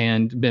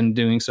 And been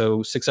doing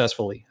so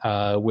successfully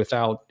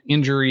without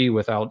injury,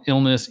 without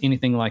illness,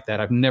 anything like that.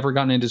 I've never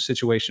gotten into a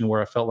situation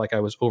where I felt like I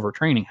was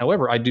overtraining.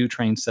 However, I do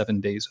train 7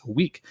 days a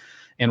week.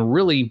 And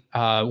really,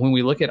 when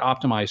we look at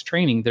optimized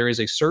training, there is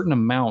a certain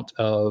amount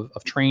of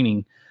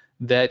training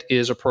that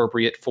is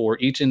appropriate for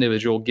each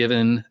individual,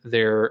 given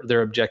their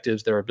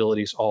objectives, their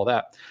abilities, all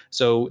that.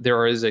 So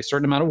there is a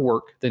certain amount of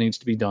work that needs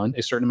to be done,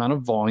 a certain amount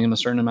of volume, a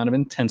certain amount of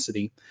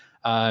intensity.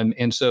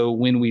 And so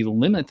when we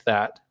limit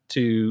that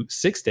to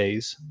 6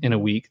 days in a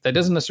week, that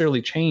doesn't necessarily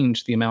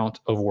change the amount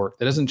of work.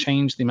 That doesn't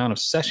change the amount of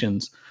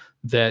sessions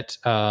that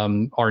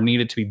are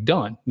needed to be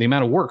done, the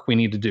amount of work we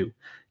need to do.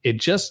 It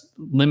just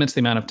limits the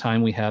amount of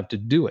time we have to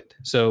do it.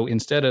 So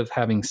instead of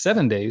having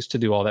 7 days to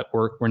do all that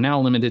work, we're now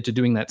limited to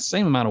doing that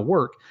same amount of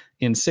work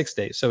in 6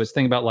 days. So it's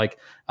think about like,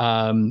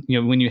 when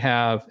you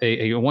have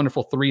a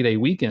wonderful 3-day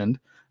weekend,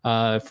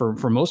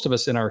 for most of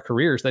us in our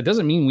careers, that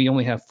doesn't mean we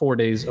only have 4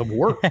 days of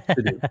work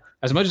to do.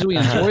 As much as we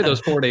enjoy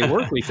those 4-day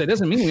work weeks, that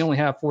doesn't mean we only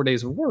have 4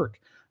 days of work.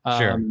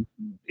 Sure.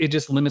 It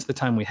just limits the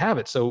time we have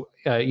it. So,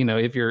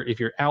 if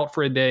you're out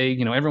for a day,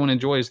 everyone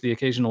enjoys the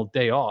occasional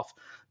day off.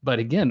 But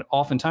again,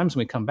 oftentimes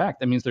when we come back,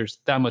 that means there's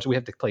that much we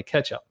have to play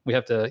catch up. We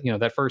have to,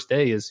 that first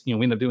day is, we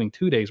end up doing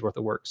 2 days worth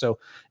of work. So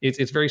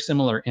it's very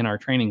similar in our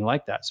training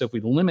like that. So if we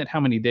limit how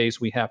many days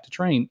we have to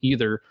train,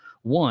 either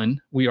one,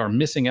 we are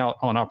missing out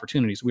on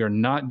opportunities. We are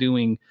not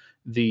doing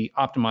the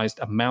optimized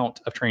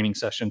amount of training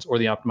sessions or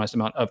the optimized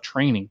amount of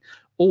training,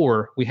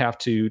 or we have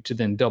to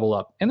then double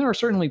up. And there are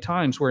certainly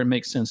times where it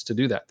makes sense to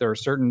do that. There are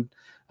certain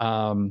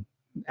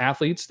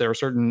athletes, there are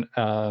certain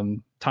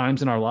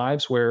times in our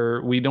lives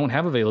where we don't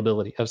have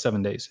availability of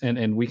 7 days,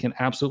 and we can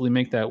absolutely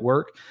make that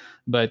work.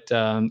 But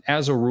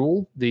as a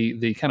rule,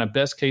 the kind of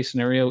best case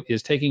scenario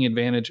is taking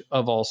advantage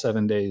of all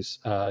 7 days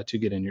to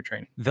get in your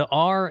training. The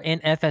R in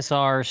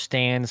FSR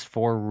stands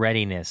for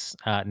readiness.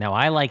 Now,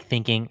 I like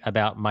thinking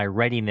about my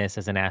readiness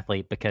as an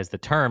athlete because the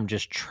term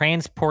just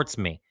transports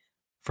me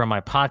from my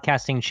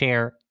podcasting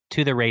chair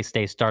to the race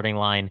day starting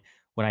line.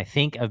 When I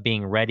think of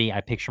being ready,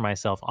 I picture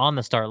myself on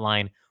the start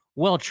line,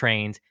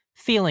 well-trained,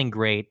 feeling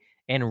great,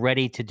 and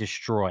ready to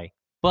destroy.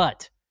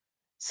 But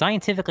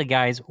scientifically,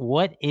 guys,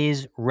 what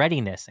is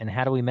readiness and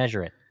how do we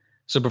measure it?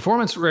 So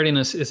performance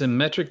readiness is a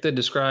metric that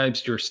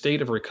describes your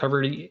state of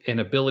recovery and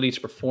ability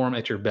to perform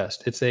at your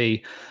best. It's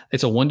a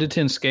 1 to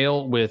 10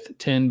 scale, with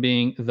 10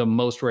 being the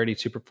most ready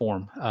to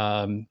perform.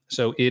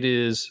 So it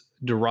is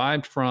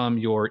derived from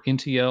your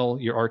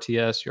NTL, your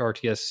RTS, your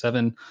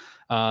RTS-7,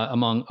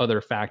 among other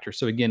factors.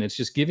 So again, it's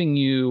just giving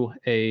you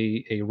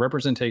a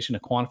representation, a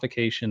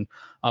quantification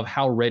of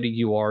how ready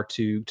you are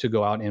to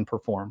go out and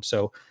perform.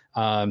 So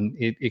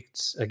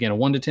it's again a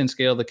 1 to 10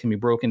 scale that can be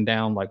broken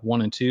down. Like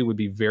 1 and 2 would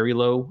be very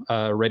low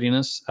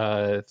readiness,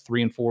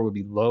 3 and 4 would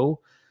be low,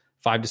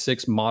 5 to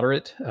 6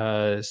 moderate,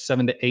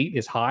 7 to 8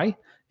 is high,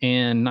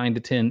 and 9 to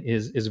 10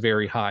 is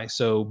very high.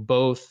 So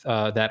both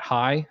that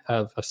high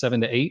of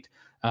 7 to 8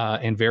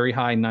 and very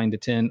high 9 to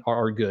 10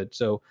 are good.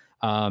 So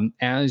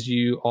As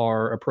you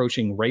are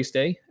approaching race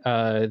day,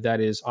 that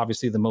is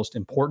obviously the most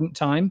important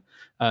time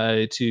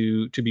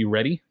to be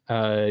ready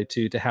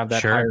to have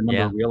that higher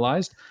number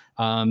realized.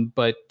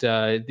 But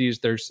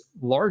there's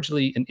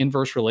largely an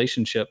inverse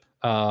relationship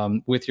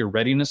with your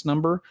readiness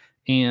number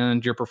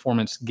and your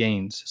performance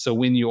gains. So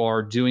when you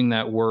are doing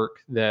that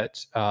work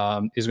that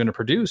is going to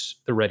produce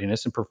the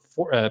readiness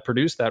and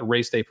produce that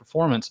race day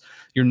performance,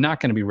 you're not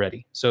going to be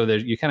ready. So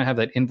you kind of have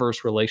that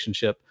inverse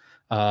relationship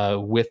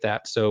with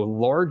that. So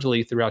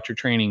largely throughout your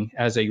training,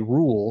 as a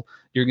rule,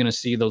 you're going to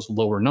see those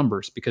lower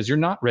numbers because you're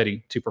not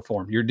ready to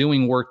perform. You're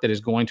doing work that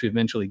is going to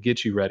eventually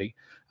get you ready.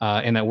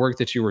 And that work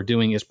that you were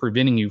doing is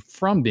preventing you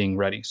from being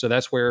ready. So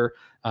that's where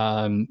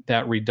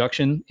that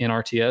reduction in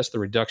RTS, the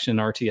reduction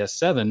in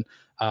RTS7,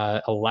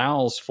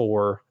 allows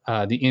for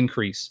the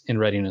increase in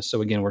readiness.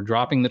 So again, we're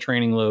dropping the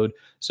training load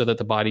so that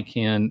the body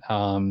can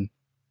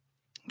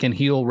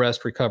heal,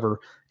 rest, recover,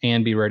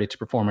 and be ready to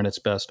perform at its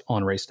best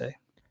on race day.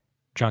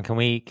 John, can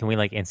we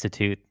like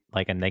institute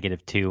like a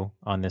 -2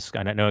 on this?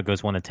 I know it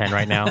goes 1 to 10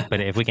 right now, but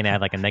if we can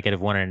add like a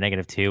 -1 and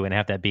a -2 and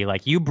have that be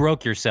like, you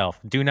broke yourself,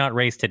 do not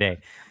race today.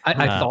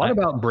 I thought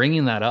about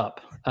bringing that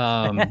up,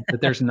 that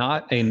there's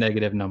not a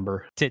negative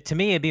number. To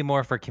me, it'd be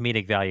more for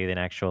comedic value than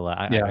actual.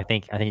 I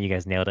think you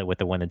guys nailed it with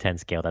the 1 to 10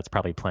 scale. That's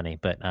probably plenty,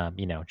 but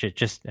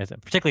just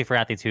particularly for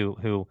athletes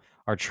who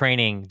are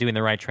training, doing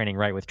the right training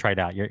right with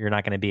TriDot, you're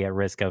not going to be at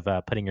risk of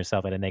putting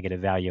yourself at a negative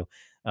value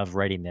of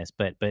readiness.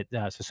 But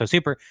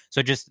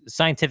so just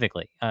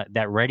scientifically,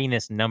 that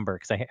readiness number,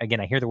 because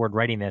I hear the word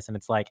readiness and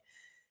it's like,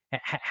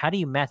 how do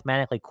you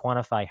mathematically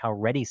quantify how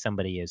ready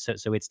somebody is?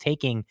 So it's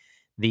taking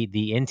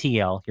the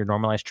NTL, your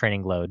normalized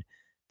training load,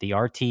 the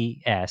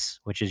RTS,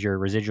 which is your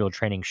residual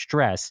training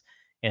stress,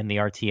 and the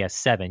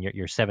RTS7,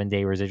 your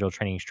 7-day residual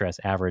training stress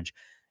average,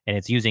 and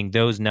it's using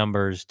those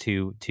numbers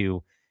to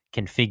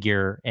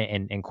configure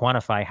and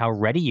quantify how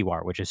ready you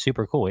are, which is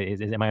super cool.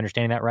 Am I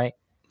understanding that right?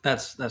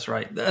 That's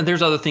right.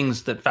 There's other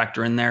things that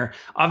factor in there.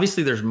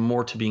 Obviously, there's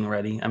more to being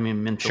ready. I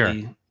mean,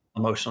 mentally,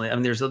 emotionally. I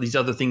mean, there's these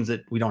other things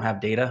that we don't have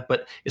data.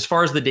 But as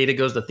far as the data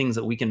goes, the things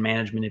that we can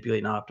manage,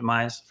 manipulate, and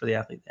optimize for the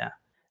athlete, yeah.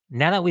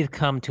 Now that we've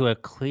come to a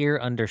clear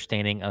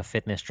understanding of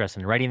fitness, stress,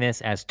 and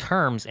readiness as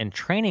terms and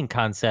training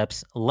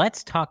concepts,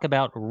 let's talk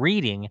about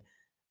reading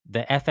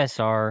the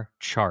FSR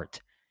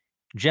chart.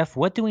 Jeff,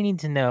 what do we need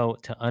to know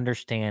to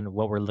understand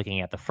what we're looking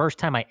at? The first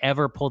time I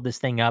ever pulled this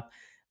thing up,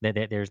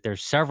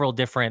 there's several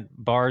different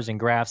bars and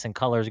graphs and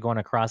colors going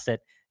across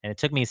it, and it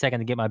took me a second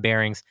to get my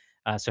bearings.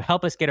 So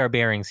help us get our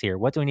bearings here.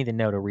 What do we need to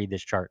know to read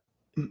this chart?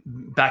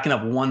 Backing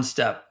up one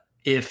step,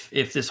 if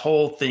this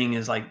whole thing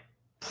is like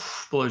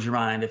blows your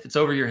mind, if it's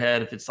over your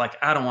head, if it's like,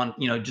 I don't want,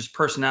 just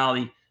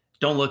personality,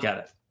 don't look at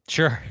it.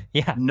 Sure.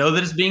 Yeah. Know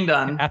that it's being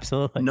done.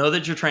 Absolutely. Know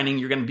that you're training.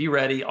 You're going to be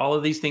ready. All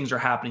of these things are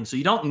happening. So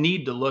you don't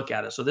need to look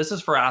at it. So this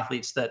is for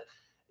athletes that,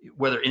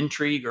 whether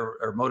intrigue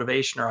or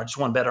motivation, or I just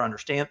want to better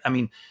understand. I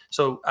mean,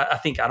 so I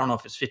think, I don't know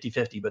if it's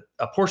 50-50, but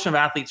a portion of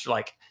athletes are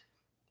like,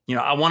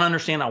 I want to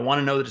understand. I want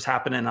to know that it's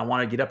happening. I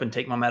want to get up and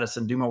take my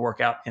medicine, do my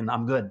workout, and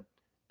I'm good.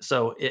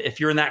 So if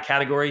you're in that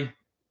category,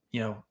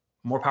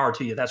 more power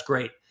to you. That's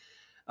great.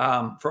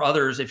 For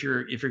others, if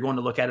you're going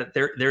to look at it,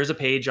 there's a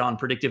page on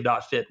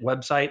predictive.fit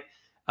website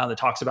that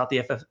talks about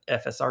the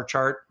FSR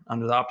chart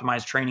under the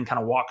optimized training,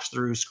 kind of walks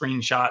through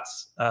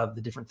screenshots of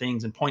the different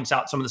things and points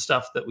out some of the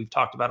stuff that we've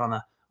talked about on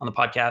the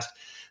podcast.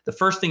 The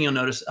first thing you'll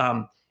notice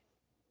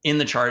in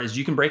the chart is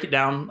you can break it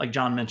down, like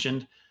John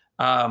mentioned,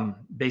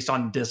 based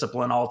on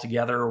discipline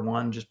altogether, or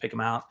one, just pick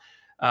them out.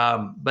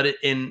 But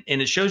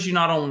it shows you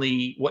not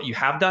only what you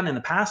have done in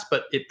the past,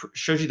 but it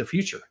shows you the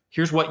future.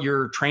 Here's what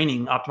your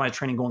optimized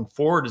training going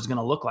forward is going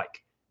to look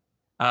like.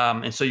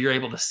 And so you're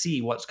able to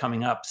see what's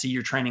coming up, see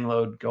your training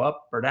load go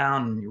up or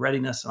down, and your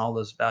readiness and all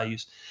those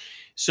values.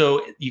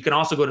 So you can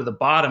also go to the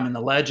bottom in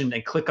the legend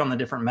and click on the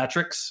different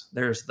metrics.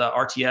 There's the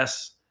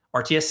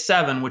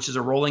RTS7, which is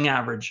a rolling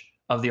average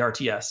of the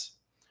RTS.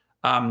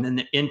 Then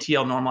the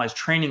NTL normalized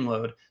training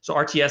load. So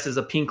RTS is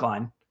a pink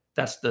line.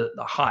 That's the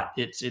hot.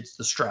 It's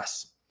the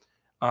stress.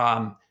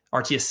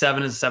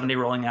 RTS7 is a 7-day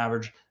rolling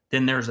average.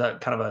 Then there's a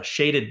kind of a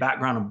shaded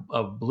background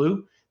of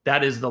blue.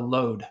 That is the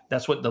load.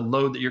 That's what the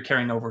load that you're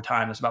carrying over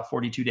time. It's about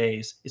 42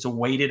 days. It's a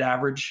weighted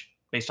average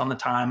based on the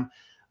time.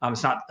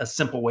 It's not a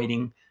simple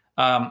weighting.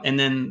 And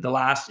then the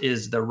last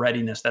is the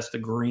readiness. That's the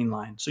green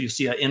line. So you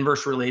see an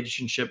inverse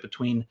relationship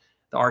between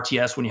the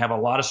RTS. When you have a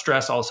lot of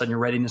stress, all of a sudden your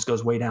readiness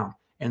goes way down,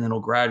 and then it'll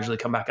gradually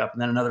come back up.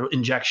 And then another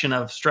injection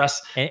of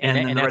stress, and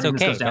then the that's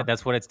readiness okay. goes down.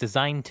 That's what it's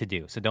designed to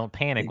do. So don't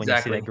panic when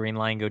you see that green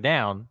line go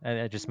down.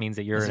 It just means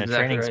that you're in a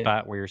training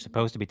spot where you're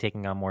supposed to be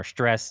taking on more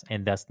stress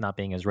and thus not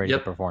being as ready to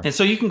perform. And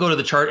so you can go to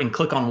the chart and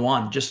click on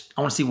one.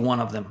 I want to see one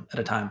of them at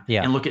a time.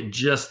 Yeah. And look at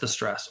just the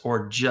stress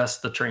or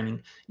just the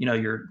training,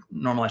 your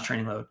normalized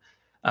training load.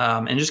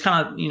 And just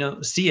kind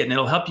of, see it, and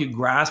it'll help you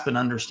grasp and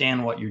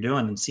understand what you're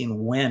doing and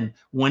seeing when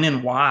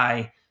and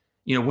why.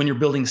 When you're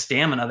building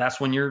stamina, that's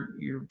when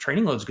your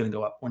training load is going to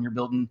go up. When you're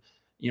building,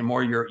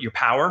 more your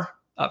power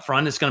up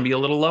front, it's going to be a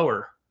little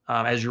lower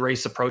as your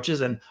race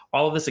approaches. And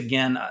all of this,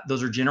 again,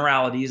 those are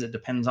generalities. It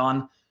depends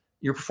on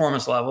your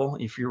performance level.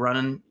 If you're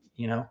running,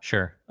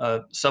 sure,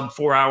 a sub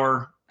 4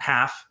 hour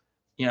half,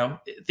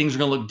 things are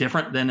going to look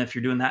different than if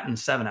you're doing that in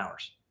 7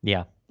 hours.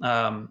 Yeah.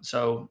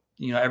 So,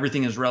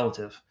 everything is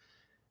relative.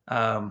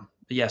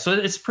 But yeah, so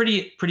it's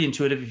pretty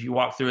intuitive if you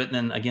walk through it. And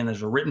then again,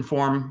 there's a written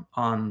form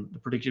on the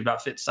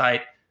Predictive.fit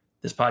site,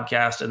 this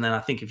podcast. And then I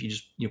think if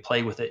you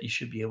play with it, you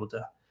should be able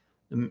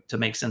to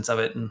make sense of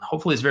it. And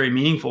hopefully it's very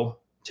meaningful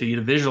to you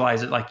to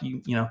visualize it. Like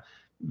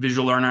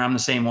visual learner, I'm the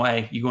same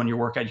way. You go in your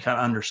workout, you kind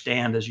of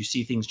understand as you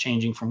see things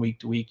changing from week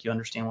to week, you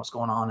understand what's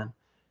going on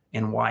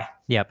and why.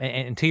 Yeah.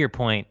 And to your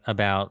point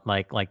about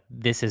like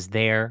this is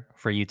there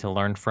for you to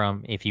learn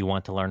from if you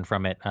want to learn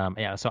from it.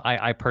 Yeah. So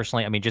I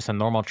personally, just a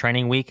normal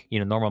training week,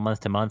 normal month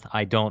to month,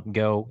 I don't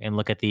go and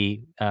look at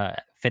the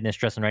fitness,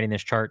 stress, and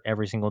readiness chart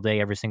every single day,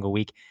 every single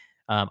week.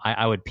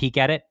 I would peek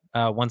at it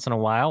once in a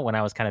while when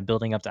I was kind of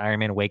building up to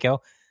Ironman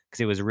Waco, because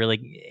it was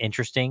really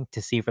interesting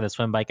to see for the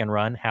swim, bike, and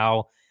run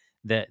how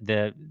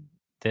the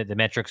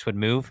metrics would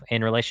move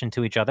in relation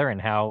to each other, and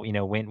how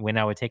when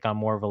I would take on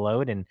more of a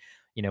load, and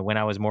when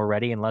I was more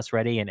ready and less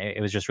ready, and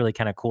it was just really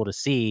kind of cool to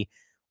see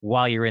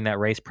while you're in that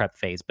race prep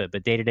phase. But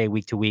day to day,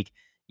 week to week,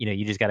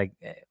 you just got to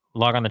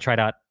log on the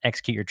TriDot,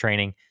 execute your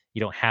training.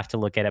 You don't have to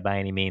look at it by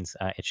any means.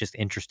 It's just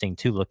interesting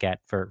to look at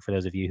for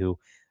those of you who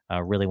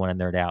really want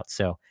to nerd out.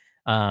 So.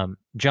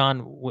 John,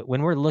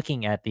 when we're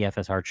looking at the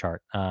FSR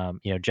chart,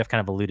 Jeff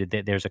kind of alluded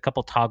that there's a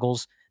couple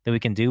toggles that we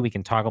can do. We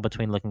can toggle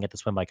between looking at the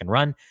swim, bike, and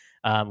run.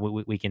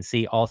 We can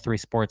see all three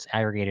sports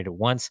aggregated at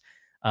once.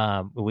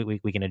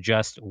 We can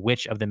adjust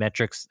which of the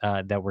metrics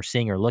that we're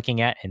seeing or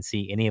looking at and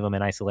see any of them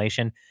in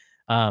isolation.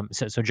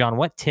 So John,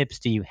 what tips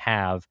do you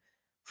have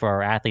for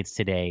our athletes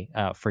today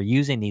for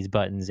using these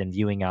buttons and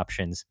viewing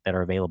options that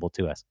are available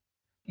to us?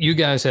 You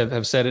guys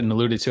have said it and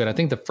alluded to it. I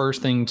think the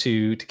first thing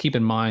to keep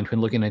in mind when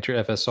looking at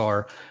your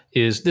FSR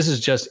is this is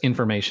just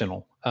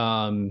informational.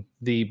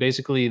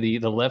 Basically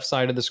the left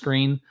side of the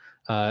screen,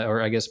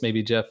 or I guess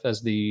maybe Jeff,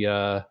 as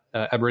the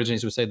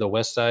Aborigines would say, the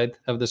west side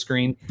of the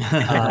screen.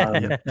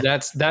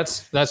 That's in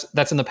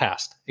the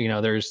past.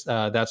 There's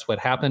that's what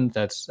happened.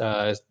 That's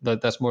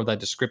more of that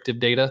descriptive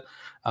data.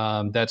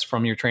 That's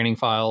from your training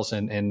files,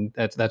 and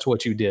that's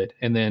what you did.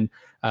 And then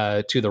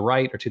to the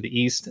right or to the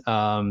east,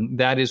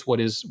 that's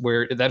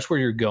where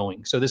you're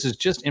going. So this is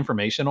just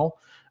informational.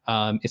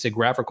 It's a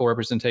graphical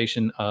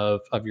representation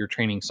of your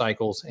training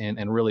cycles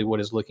and really what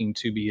is looking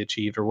to be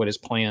achieved or what is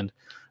planned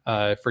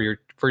for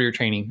your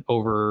training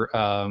over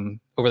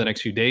the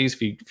next few days,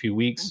 few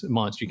weeks,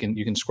 months. You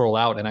can scroll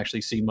out and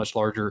actually see much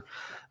larger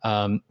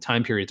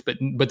time periods,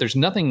 but there's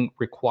nothing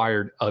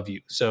required of you.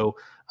 So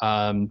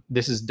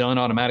this is done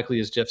automatically.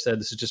 As Jeff said,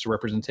 this is just a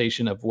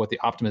representation of what the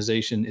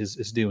optimization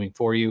is doing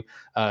for you.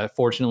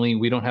 Fortunately,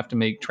 we don't have to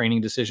make training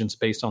decisions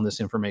based on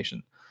this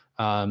information.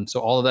 So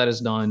all of that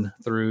is done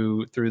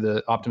through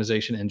the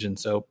optimization engine.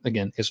 So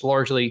again, it's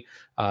largely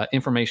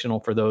informational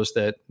for those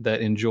that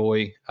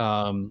enjoy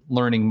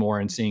learning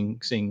more and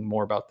seeing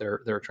more about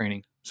their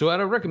training. So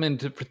what I recommend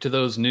to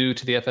those new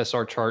to the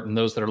FSR chart and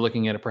those that are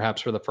looking at it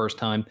perhaps for the first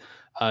time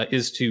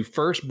is to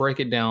first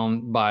break it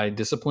down by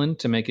discipline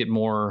to make it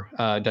more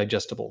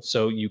digestible.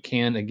 So you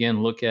can,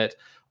 again, look at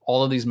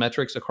all of these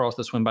metrics across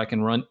the swim, bike,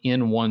 and run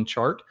in one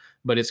chart,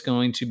 but it's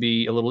going to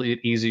be a little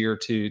bit easier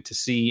to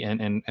see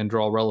and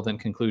draw relevant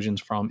conclusions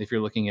from if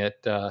you're looking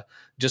at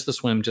just the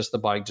swim, just the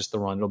bike, just the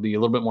run. It'll be a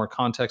little bit more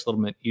context, a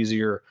little bit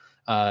easier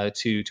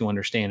to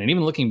understand. And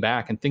even looking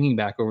back and thinking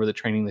back over the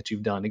training that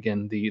you've done,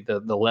 again,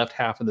 the left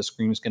half of the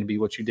screen is going to be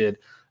what you did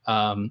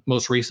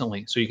most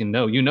recently. So you can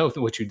know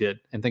what you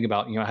did and think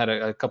about, I had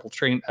a couple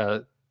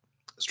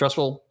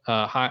stressful,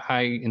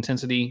 high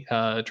intensity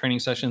training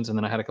sessions, and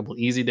then I had a couple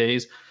easy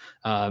days.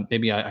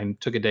 Maybe I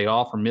took a day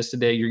off or missed a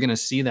day. You're going to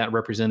see that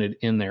represented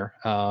in there,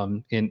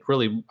 in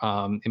really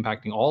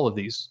impacting all of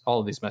these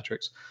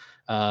metrics.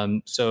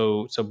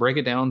 So break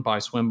it down by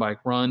swim, bike,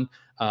 run,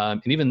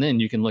 and even then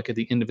you can look at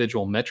the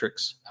individual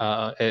metrics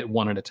at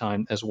one at a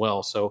time as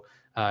well. So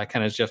kind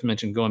of as Jeff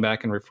mentioned, going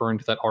back and referring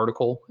to that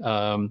article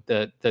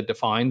that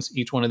defines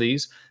each one of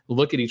these,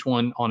 look at each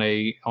one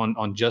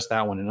on just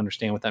that one and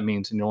understand what that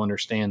means. And you'll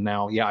understand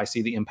now, yeah, I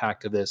see the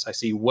impact of this. I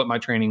see what my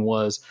training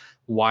was,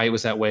 why it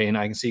was that way. And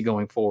I can see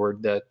going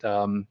forward that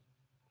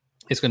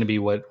it's going to be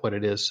what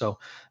it is. So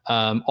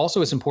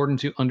also it's important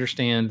to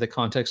understand the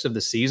context of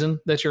the season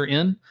that you're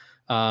in.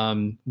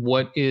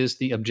 What is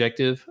the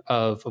objective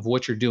of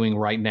what you're doing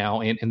right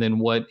now? And then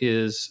what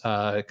is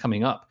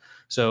coming up?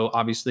 So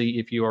obviously,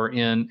 if you are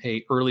in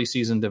a early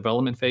season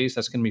development phase,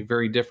 that's going to be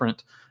very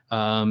different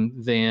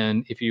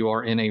than if you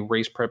are in a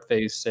race prep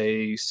phase,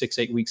 say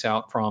 6-8 weeks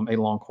out from a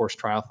long course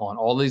triathlon.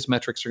 All these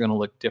metrics are going to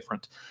look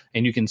different,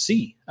 and you can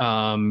see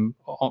from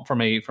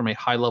a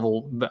high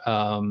level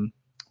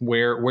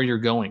where you're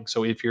going.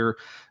 So if you're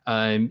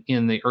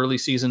in the early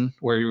season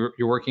where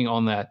you're working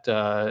on that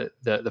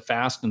the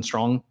fast and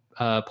strong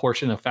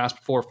portion of fast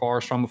before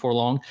far, strong before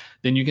long,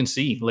 then you can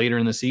see later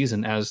in the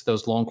season as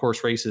those long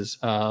course races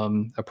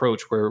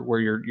approach where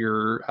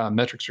your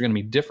metrics are going to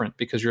be different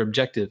because your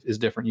objective is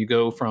different. You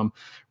go from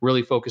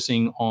really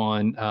focusing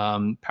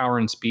on power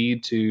and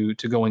speed to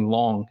going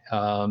long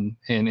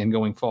and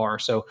going far.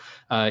 So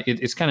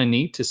it's kind of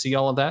neat to see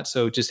all of that.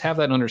 So just have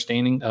that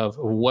understanding of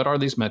what are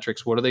these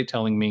metrics? What are they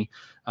telling me?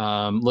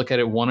 Look at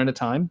it one at a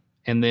time.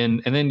 And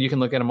then you can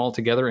look at them all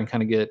together and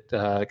kind of get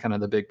kind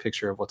of the big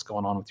picture of what's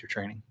going on with your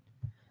training.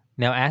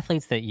 Now,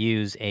 athletes that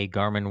use a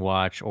Garmin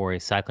watch or a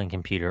cycling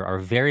computer are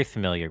very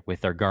familiar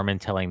with their Garmin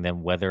telling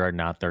them whether or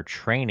not their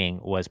training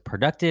was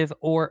productive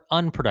or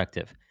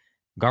unproductive.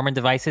 Garmin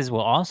devices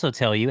will also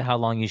tell you how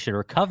long you should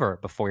recover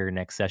before your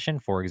next session.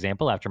 For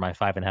example, after my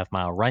 5.5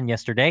 mile run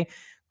yesterday,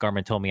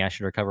 Garmin told me I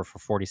should recover for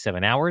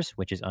 47 hours,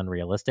 which is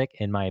unrealistic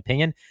in my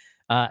opinion.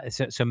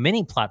 So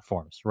many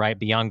platforms, right,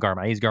 beyond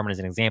Garmin, I use Garmin as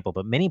an example,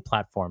 but many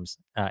platforms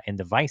and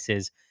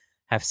devices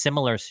have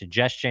similar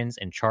suggestions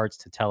and charts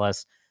to tell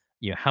us,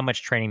 how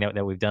much training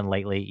that we've done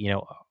lately.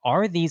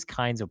 Are these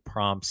kinds of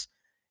prompts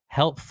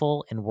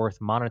helpful and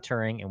worth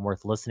monitoring and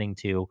worth listening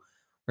to,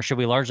 or should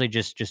we largely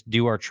just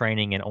do our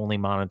training and only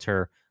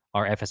monitor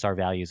our FSR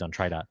values on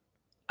TriDot?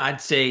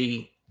 I'd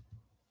say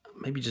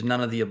maybe just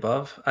none of the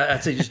above.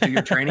 I'd say just do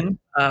your training.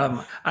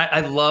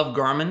 I love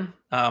Garmin.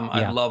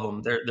 I love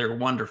them. They're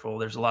wonderful.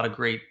 There's a lot of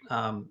great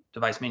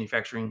device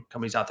manufacturing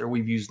companies out there.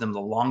 We've used them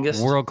the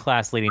longest.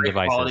 World-class leading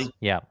devices. Quality.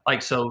 Yeah.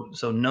 So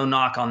no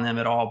knock on them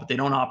at all, but they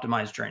don't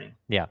optimize training.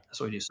 Yeah. That's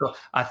what we do. So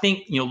I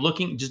think,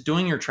 just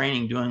doing your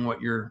training, doing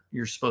what you're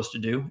supposed to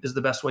do is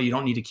the best way. You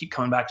don't need to keep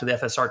coming back to the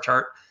FSR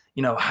chart.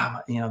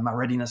 My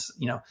readiness,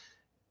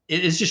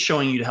 it's just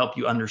showing you to help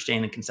you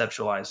understand and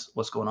conceptualize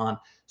what's going on.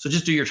 So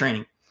just do your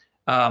training.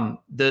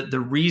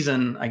 The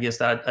reason, I guess,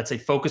 that I'd say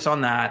focus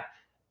on that.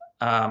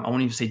 I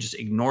won't even say just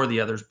ignore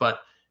the others,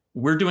 but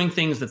we're doing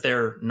things that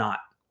they're not.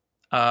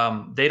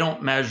 They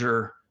don't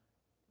measure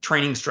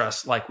training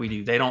stress like we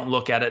do. They don't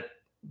look at it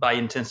by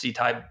intensity,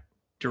 type,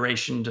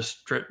 duration,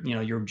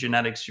 your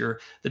genetics,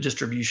 the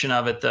distribution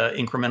of it, the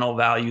incremental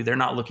value. They're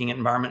not looking at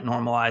environment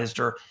normalized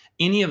or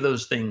any of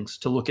those things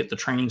to look at the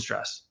training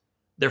stress.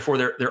 Therefore,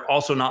 they're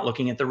also not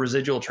looking at the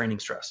residual training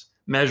stress,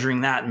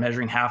 measuring that and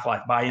measuring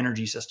half-life by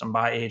energy system,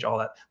 by age, all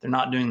that. They're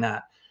not doing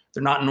that.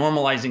 They're not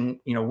normalizing,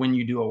 when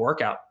you do a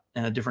workout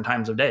at different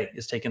times of day.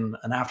 It's taking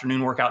an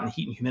afternoon workout in the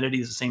heat and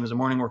humidity is the same as a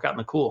morning workout in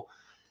the cool.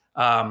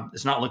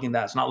 It's not looking at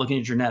that. It's not looking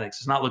at genetics.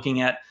 It's not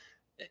looking at,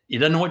 it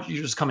doesn't know what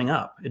you're just coming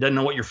up. It doesn't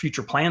know what your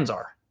future plans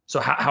are. So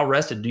how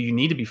rested? Do you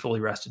need to be fully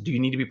rested? Do you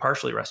need to be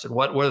partially rested?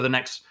 What are the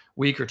next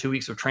week or 2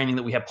 weeks of training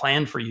that we have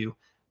planned for you?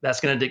 That's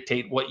going to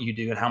dictate what you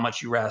do and how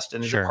much you rest.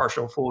 And is it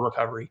partial, full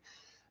recovery?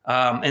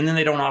 And then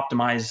they don't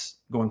optimize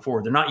going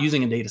forward. They're not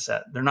using a data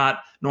set. They're not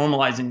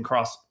normalizing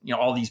across,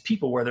 all these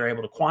people where they're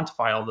able to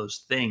quantify all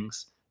those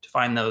things to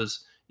find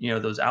those,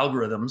 those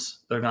algorithms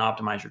that are going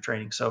to optimize your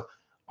training. So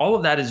all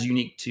of that is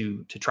unique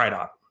to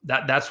TriDot.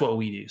 That's what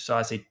we do. So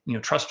I say,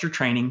 trust your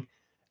training.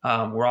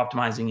 We're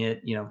optimizing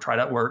it,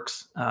 TriDot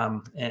works,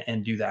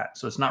 and do that.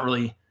 So it's not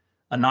really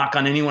a knock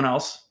on anyone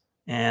else.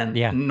 And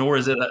nor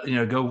is it,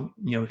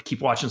 keep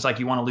watching. It's like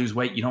you want to lose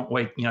weight. You don't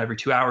wait, every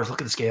 2 hours, look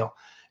at the scale.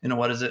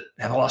 What is it?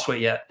 Have I lost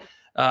weight yet?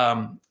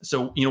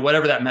 So,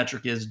 whatever that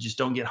metric is, just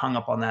don't get hung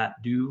up on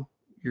that. Do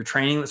your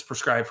training that's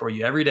prescribed for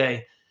you every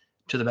day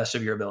to the best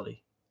of your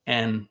ability,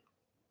 and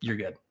you're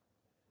good.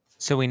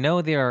 So we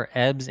know there are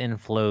ebbs and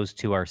flows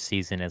to our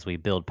season as we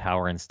build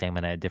power and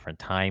stamina at different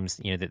times.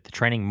 That the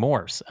training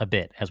morphs a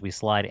bit as we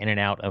slide in and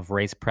out of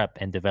race prep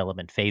and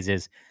development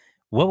phases.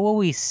 What will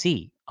we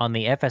see on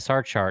the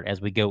FSR chart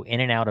as we go in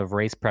and out of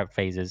race prep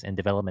phases and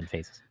development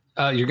phases?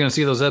 You're going to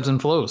see those ebbs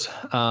and flows.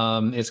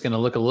 It's going to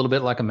look a little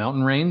bit like a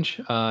mountain range,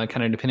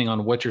 kind of depending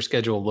on what your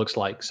schedule looks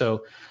like.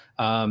 So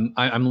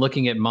I'm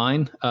looking at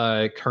mine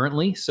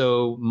currently.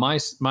 So my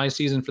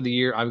season for the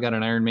year, I've got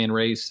an Ironman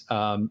race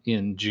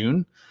in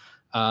June.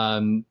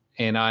 And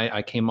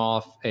I came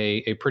off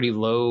a pretty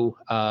low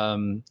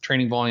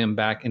training volume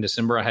back in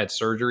December. I had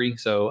surgery,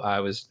 so I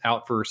was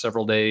out for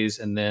several days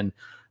and then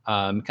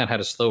kind of had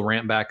a slow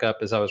ramp back up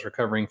as I was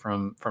recovering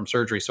from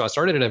surgery. So I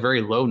started at a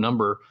very low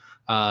number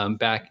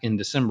back in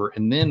December.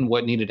 And then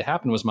what needed to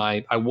happen was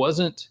I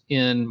wasn't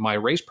in my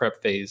race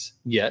prep phase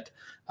yet.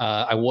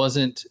 I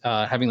wasn't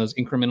having those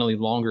incrementally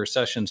longer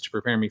sessions to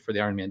prepare me for the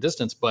Ironman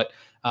distance, but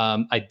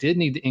I did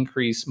need to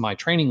increase my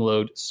training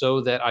load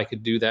so that I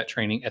could do that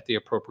training at the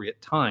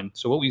appropriate time.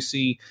 So what we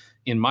see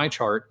in my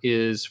chart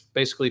is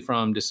basically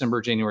from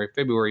December, January,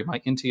 February, my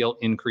NTL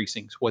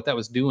increasing. So what that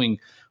was doing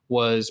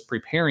was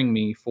preparing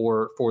me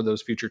for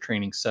those future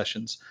training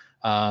sessions.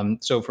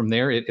 So from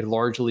there, it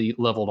largely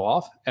leveled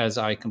off as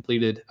I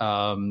completed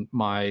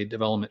my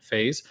development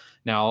phase.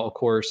 Now, of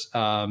course,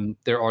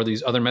 there are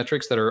these other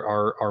metrics that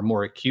are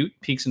more acute,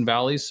 peaks and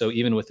valleys. So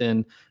even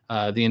within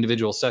the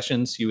individual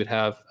sessions, you would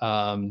have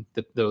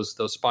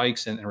those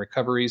spikes and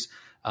recoveries.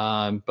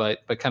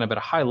 But kind of at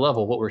a high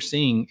level, what we're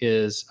seeing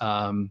is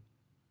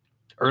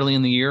early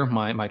in the year,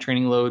 my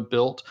training load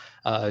built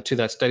to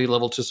that steady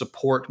level to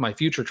support my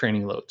future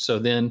training load. So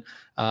then,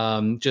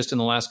 just in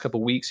the last couple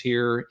of weeks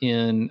here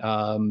in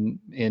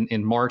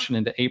March and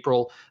into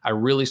April, I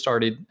really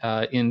started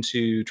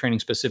into training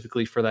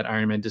specifically for that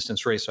Ironman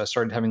distance race. So I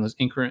started having those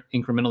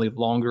incrementally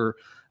longer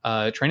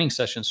training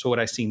sessions. So what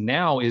I see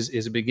now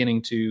is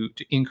beginning to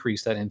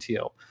increase that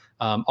NTL.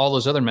 All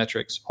those other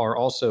metrics are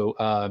also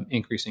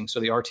increasing. So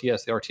the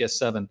RTS, the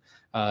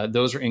RTS7,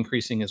 those are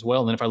increasing as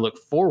well. And then if I look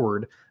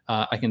forward,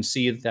 I can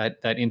see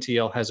that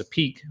NTL has a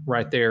peak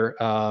right there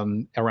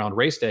around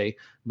race day.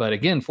 But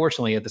again,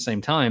 fortunately, at the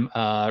same time,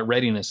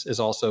 readiness is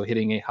also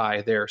hitting a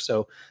high there.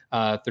 So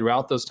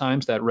throughout those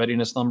times, that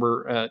readiness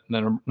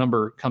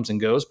number comes and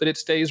goes, but it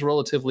stays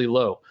relatively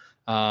low.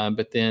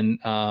 But then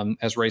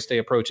as race day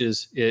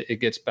approaches, it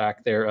gets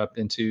back there up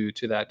into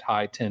that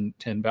high 10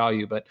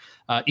 value. But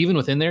even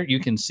within there, you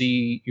can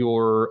see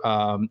your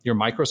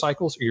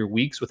microcycles or your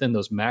weeks within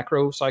those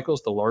macro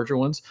cycles, the larger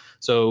ones.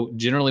 So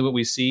generally what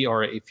we see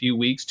are a few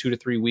weeks, 2 to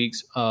 3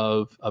 weeks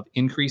of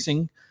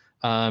increasing.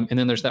 And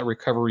then there's that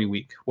recovery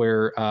week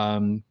where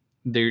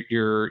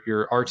your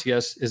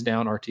RTS is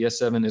down,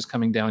 RTS7 is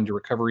coming down, your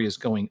recovery is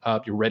going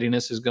up, your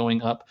readiness is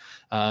going up.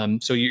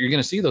 So you're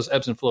going to see those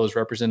ebbs and flows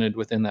represented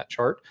within that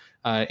chart.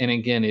 And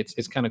again,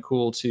 it's kind of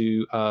cool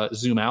to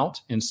zoom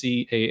out and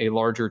see a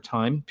larger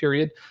time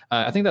period.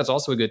 I think that's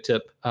also a good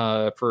tip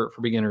for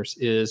beginners.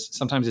 Is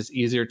sometimes it's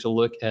easier to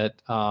look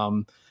at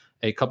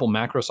a couple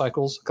macro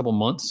cycles, a couple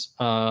months,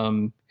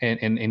 and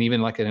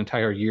even like an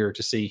entire year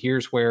to see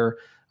here's where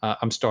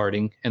I'm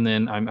starting, and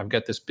then I've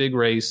got this big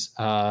race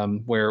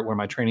where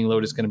my training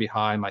load is going to be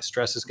high, my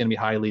stress is going to be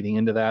high leading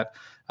into that,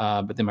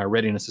 but then my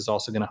readiness is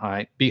also going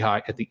to be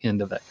high at the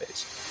end of that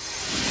phase.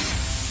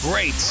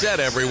 Great set,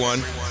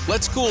 everyone.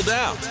 Let's cool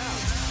down.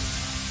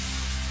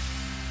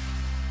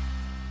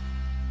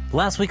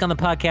 Last week on the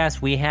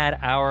podcast, we had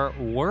our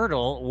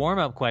Wordle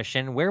warm-up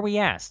question where we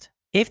asked,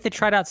 if the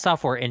TriDot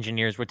software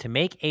engineers were to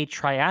make a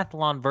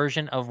triathlon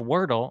version of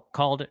Wordle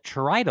called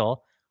Tridle,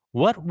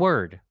 what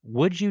word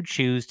would you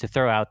choose to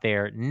throw out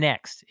there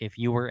next if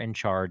you were in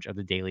charge of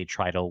the daily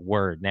Tridle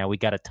word? Now, we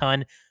got a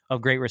ton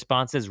of great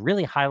responses,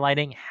 really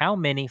highlighting how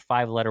many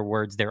 5-letter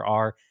words there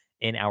are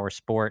in our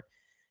sport.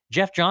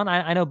 Jeff, John,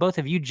 I know both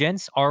of you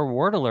gents are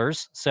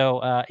Wordlers,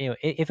 so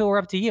if it were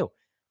up to you,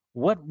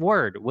 what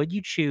word would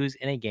you choose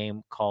in a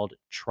game called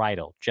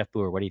Tridle? Jeff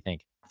Boer, what do you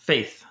think?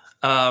 Faith.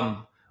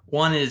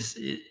 One is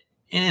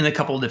in a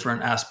couple of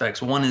different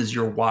aspects. One is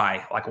your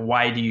why. Like,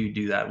 why do you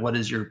do that? What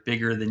is your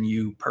bigger than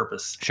you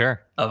purpose?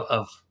 Sure.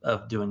 Of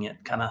doing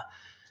it, kind of.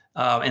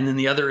 And then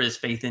the other is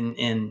faith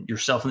in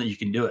yourself and that you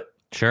can do it.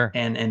 Sure.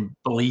 And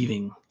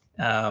believing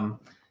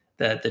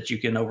that you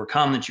can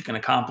overcome, that you can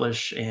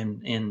accomplish,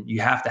 and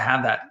you have to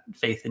have that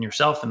faith in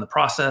yourself, in the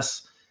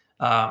process,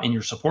 in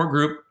your support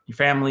group, your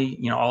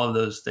family, all of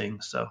those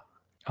things. So.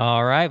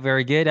 All right.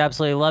 Very good.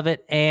 Absolutely love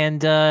it.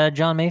 And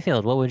John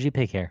Mayfield, what would you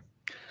pick here?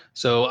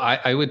 So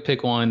I would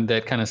pick one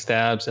that kind of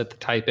stabs at the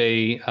type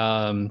A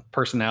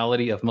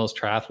personality of most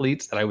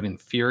triathletes that I would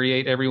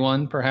infuriate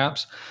everyone,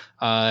 perhaps.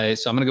 So I'm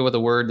going to go with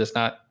a word that's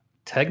not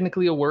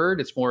technically a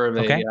word. It's more of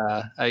but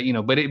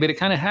it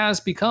kind of has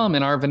become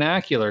in our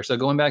vernacular. So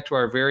going back to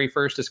our very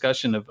first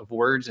discussion of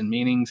words and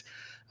meanings,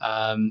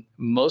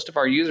 most of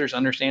our users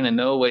understand and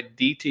know what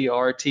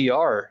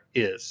DTR-TR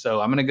is.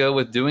 So I'm going to go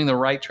with doing the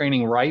right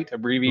training right,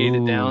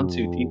 abbreviated down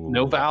to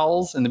no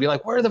vowels, and to be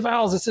like, where are the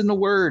vowels? It's in the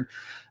word.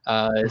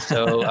 I'm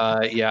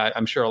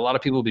sure a lot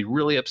of people will be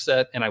really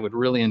upset, and I would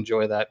really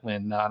enjoy that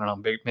when, I don't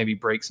know, maybe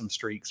break some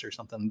streaks or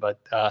something. But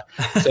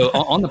so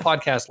on the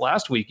podcast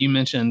last week, you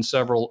mentioned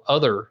several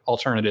other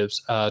alternatives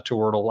to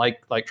Wordle,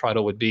 like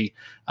Tridle would be.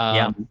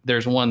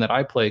 There's one that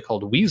I play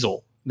called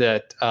Weasel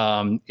that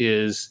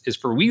is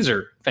for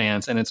Weezer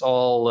fans, and it's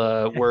all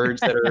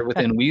words that are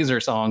within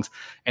Weezer songs.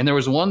 And there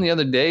was one the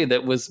other day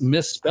that was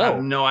misspelled. I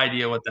have no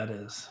idea what that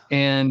is.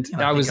 And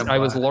I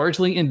was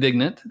largely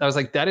indignant. I was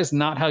like, that is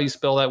not how you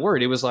spell that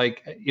word. It was a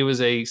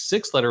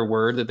 6-letter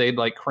word that they'd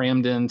like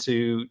crammed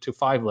into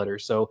 5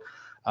 letters. So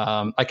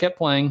I kept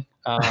playing.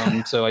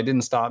 So it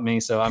didn't stop me.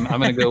 So I'm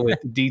going to go with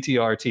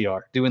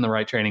DTR-TR, doing the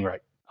right training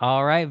right.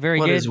 All right. Very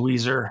good. What is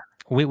Weezer?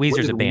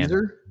 Weezer's a band.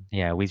 Weezer?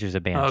 Yeah, Weezer's a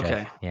band. Okay.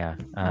 Jeff. Yeah.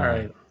 All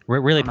right.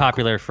 Really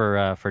popular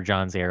for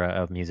John's era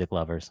of music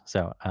lovers.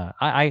 So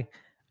I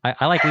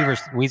like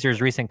Weezer's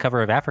recent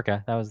cover of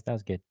Africa. That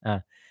was good.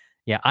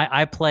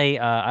 I play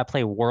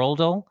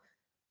Worldle,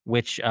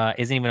 which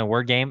isn't even a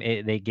word game.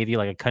 They give you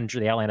like a country,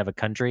 the outline of a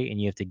country,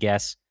 and you have to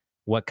guess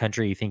what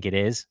country you think it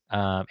is.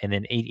 And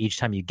then each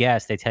time you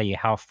guess, they tell you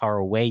how far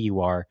away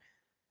you are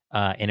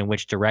and in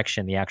which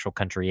direction the actual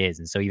country is.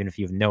 And so even if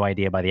you have no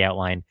idea by the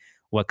outline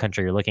what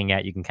country you're looking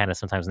at, you can kind of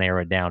sometimes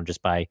narrow it down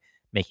just by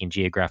making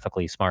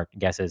geographically smart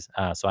guesses.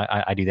 So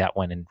I do that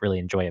one and really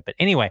enjoy it. But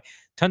anyway,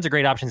 tons of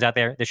great options out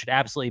there. There should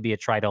absolutely be a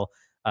Tridle.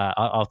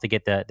 I'll have to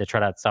get the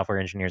TriDot software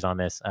engineers on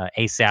this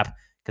ASAP,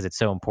 because it's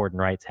so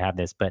important, right, to have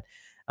this. But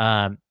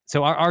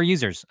so our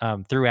users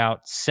threw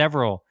out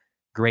several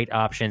great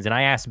options. And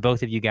I asked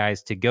both of you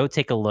guys to go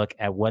take a look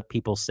at what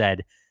people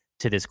said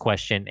to this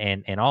question,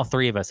 and all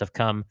three of us have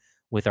come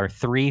with our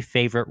three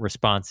favorite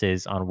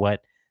responses on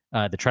what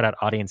the TriDot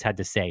audience had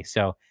to say.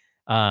 So,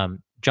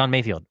 John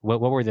Mayfield,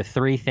 what were the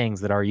three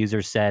things that our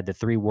users said, the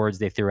three words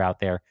they threw out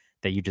there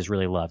that you just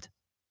really loved?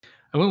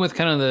 I went with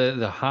kind of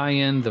the high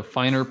end, the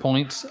finer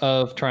points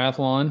of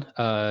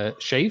triathlon: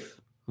 chafe,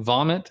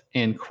 vomit,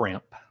 and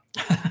cramp.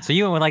 So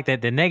you went with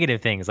like the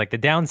negative things, like the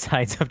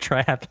downsides of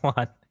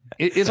triathlon.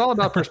 It's all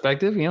about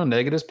perspective,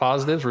 negatives,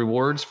 positives,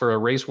 rewards for a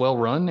race well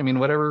run. I mean,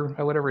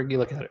 whatever you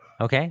look at it.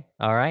 Okay,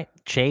 all right.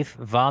 Chafe,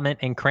 vomit,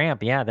 and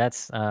cramp. Yeah, that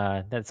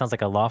sounds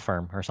like a law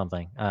firm or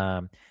something.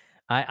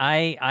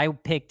 I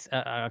picked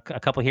a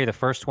couple here. The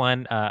first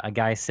one, a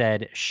guy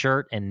said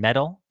shirt and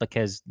medal,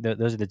 because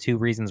those are the two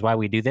reasons why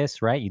we do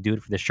this, right? You do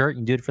it for the shirt,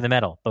 you do it for the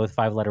medal, both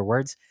 5-letter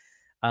words.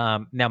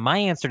 Now, my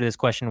answer to this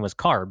question was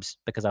carbs,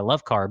 because I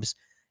love carbs.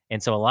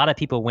 And so a lot of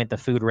people went the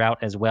food route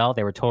as well.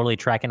 They were totally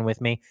tracking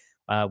with me.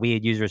 We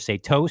had users say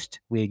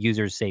toast. We had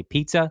users say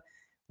pizza.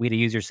 We had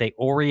users say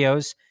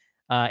Oreos.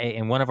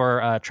 And one of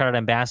our TriDot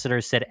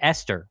ambassadors said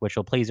ester, which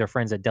will please our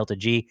friends at Delta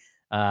G.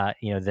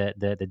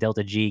 The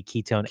Delta G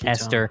ketone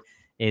ester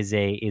is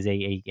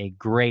a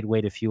great way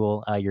to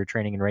fuel your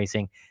training and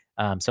racing.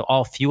 So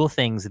all fuel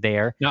things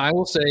there. Now, I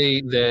will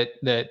say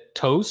that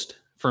toast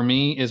for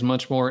me is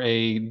much more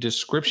a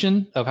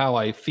description of how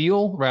I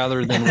feel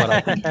rather than what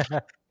I think.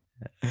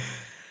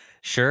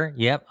 Sure.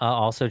 Yep.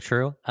 Also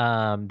true.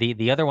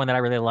 The other one that I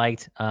really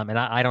liked, and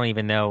I don't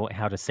even know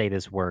how to say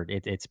this word.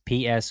 It's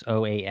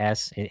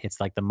PSOAS. It's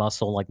like the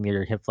muscle, like near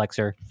your hip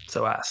flexor.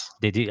 Psoas.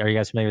 Are you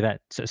guys familiar with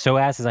that?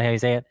 Psoas, is that how you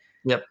say it?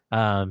 Yep.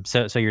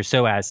 So your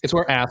psoas. It's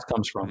where ass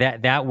comes from.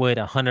 That would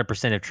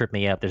 100% have tripped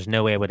me up. There's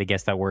no way I would have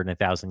guessed that word in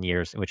 1,000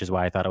 years, which is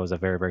why I thought it was a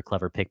very, very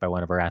clever pick by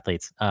one of our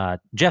athletes.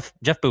 Jeff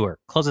Boer,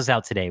 close us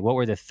out today. What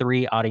were the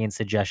three audience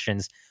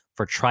suggestions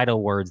for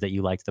TriDot words that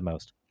you liked the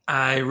most?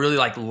 I really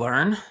like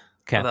learn.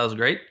 Okay. That was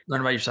great.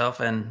 Learn about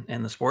yourself and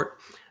the sport.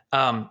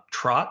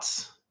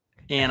 Trots.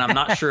 And I'm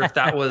not sure if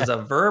that was a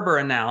verb or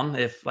a noun,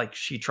 if like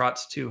she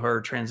trots to her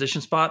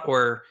transition spot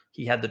or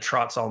he had the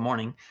trots all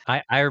morning.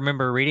 I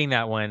remember reading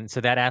that one. So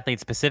that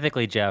athlete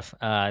specifically, Jeff,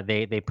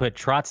 they put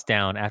trots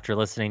down after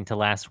listening to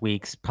last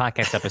week's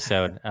podcast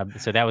episode.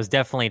 So that was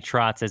definitely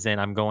trots, as in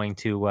I'm going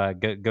to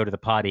go to the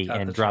potty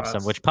and drop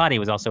some, which potty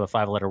was also a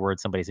 5-letter word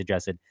somebody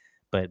suggested.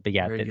 But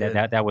yeah,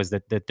 that was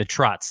the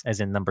trots, as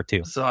in number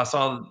 2. So I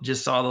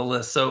just saw the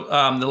list. So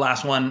the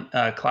last one,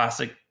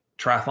 classic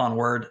triathlon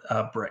word,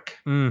 brick.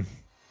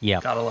 Yeah.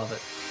 Gotta love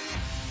it.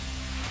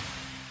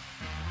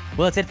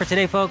 Well, that's it for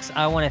today, folks.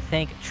 I want to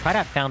thank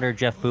TriDot founder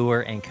Jeff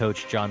Boer and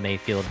coach John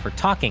Mayfield for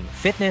talking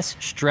fitness,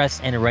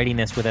 stress, and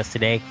readiness with us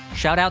today.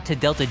 Shout out to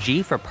Delta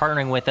G for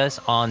partnering with us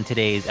on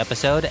today's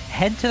episode.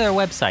 Head to their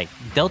website,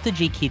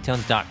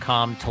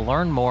 deltagketones.com, to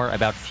learn more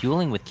about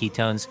fueling with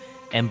ketones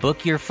and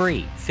book your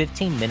free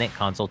 15-minute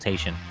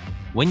consultation.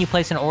 When you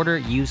place an order,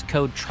 use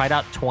code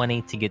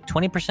TriDot20 to get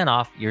 20%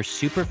 off your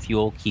Super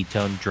Fuel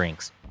ketone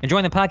drinks.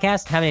 Enjoying the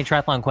podcast? Have any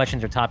triathlon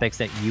questions or topics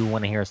that you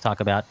want to hear us talk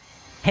about?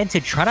 Head to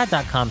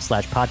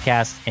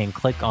tridot.com/podcast and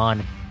click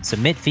on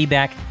submit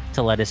feedback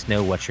to let us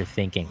know what you're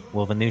thinking.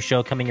 We'll have a new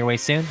show coming your way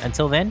soon.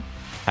 Until then,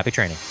 happy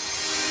training.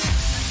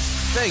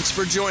 Thanks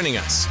for joining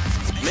us.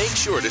 Make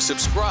sure to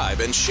subscribe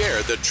and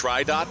share the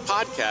TriDot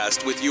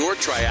podcast with your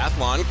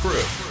triathlon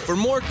crew. For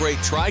more great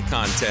tri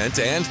content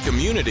and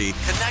community,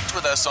 connect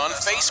with us on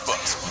Facebook,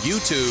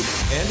 YouTube,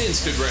 and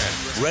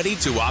Instagram. Ready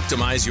to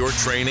optimize your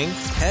training?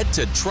 Head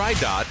to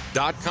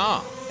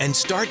tridot.com and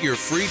start your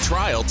free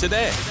trial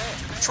today.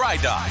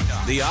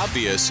 TriDot, the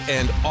obvious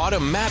and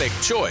automatic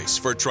choice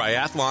for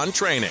triathlon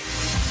training.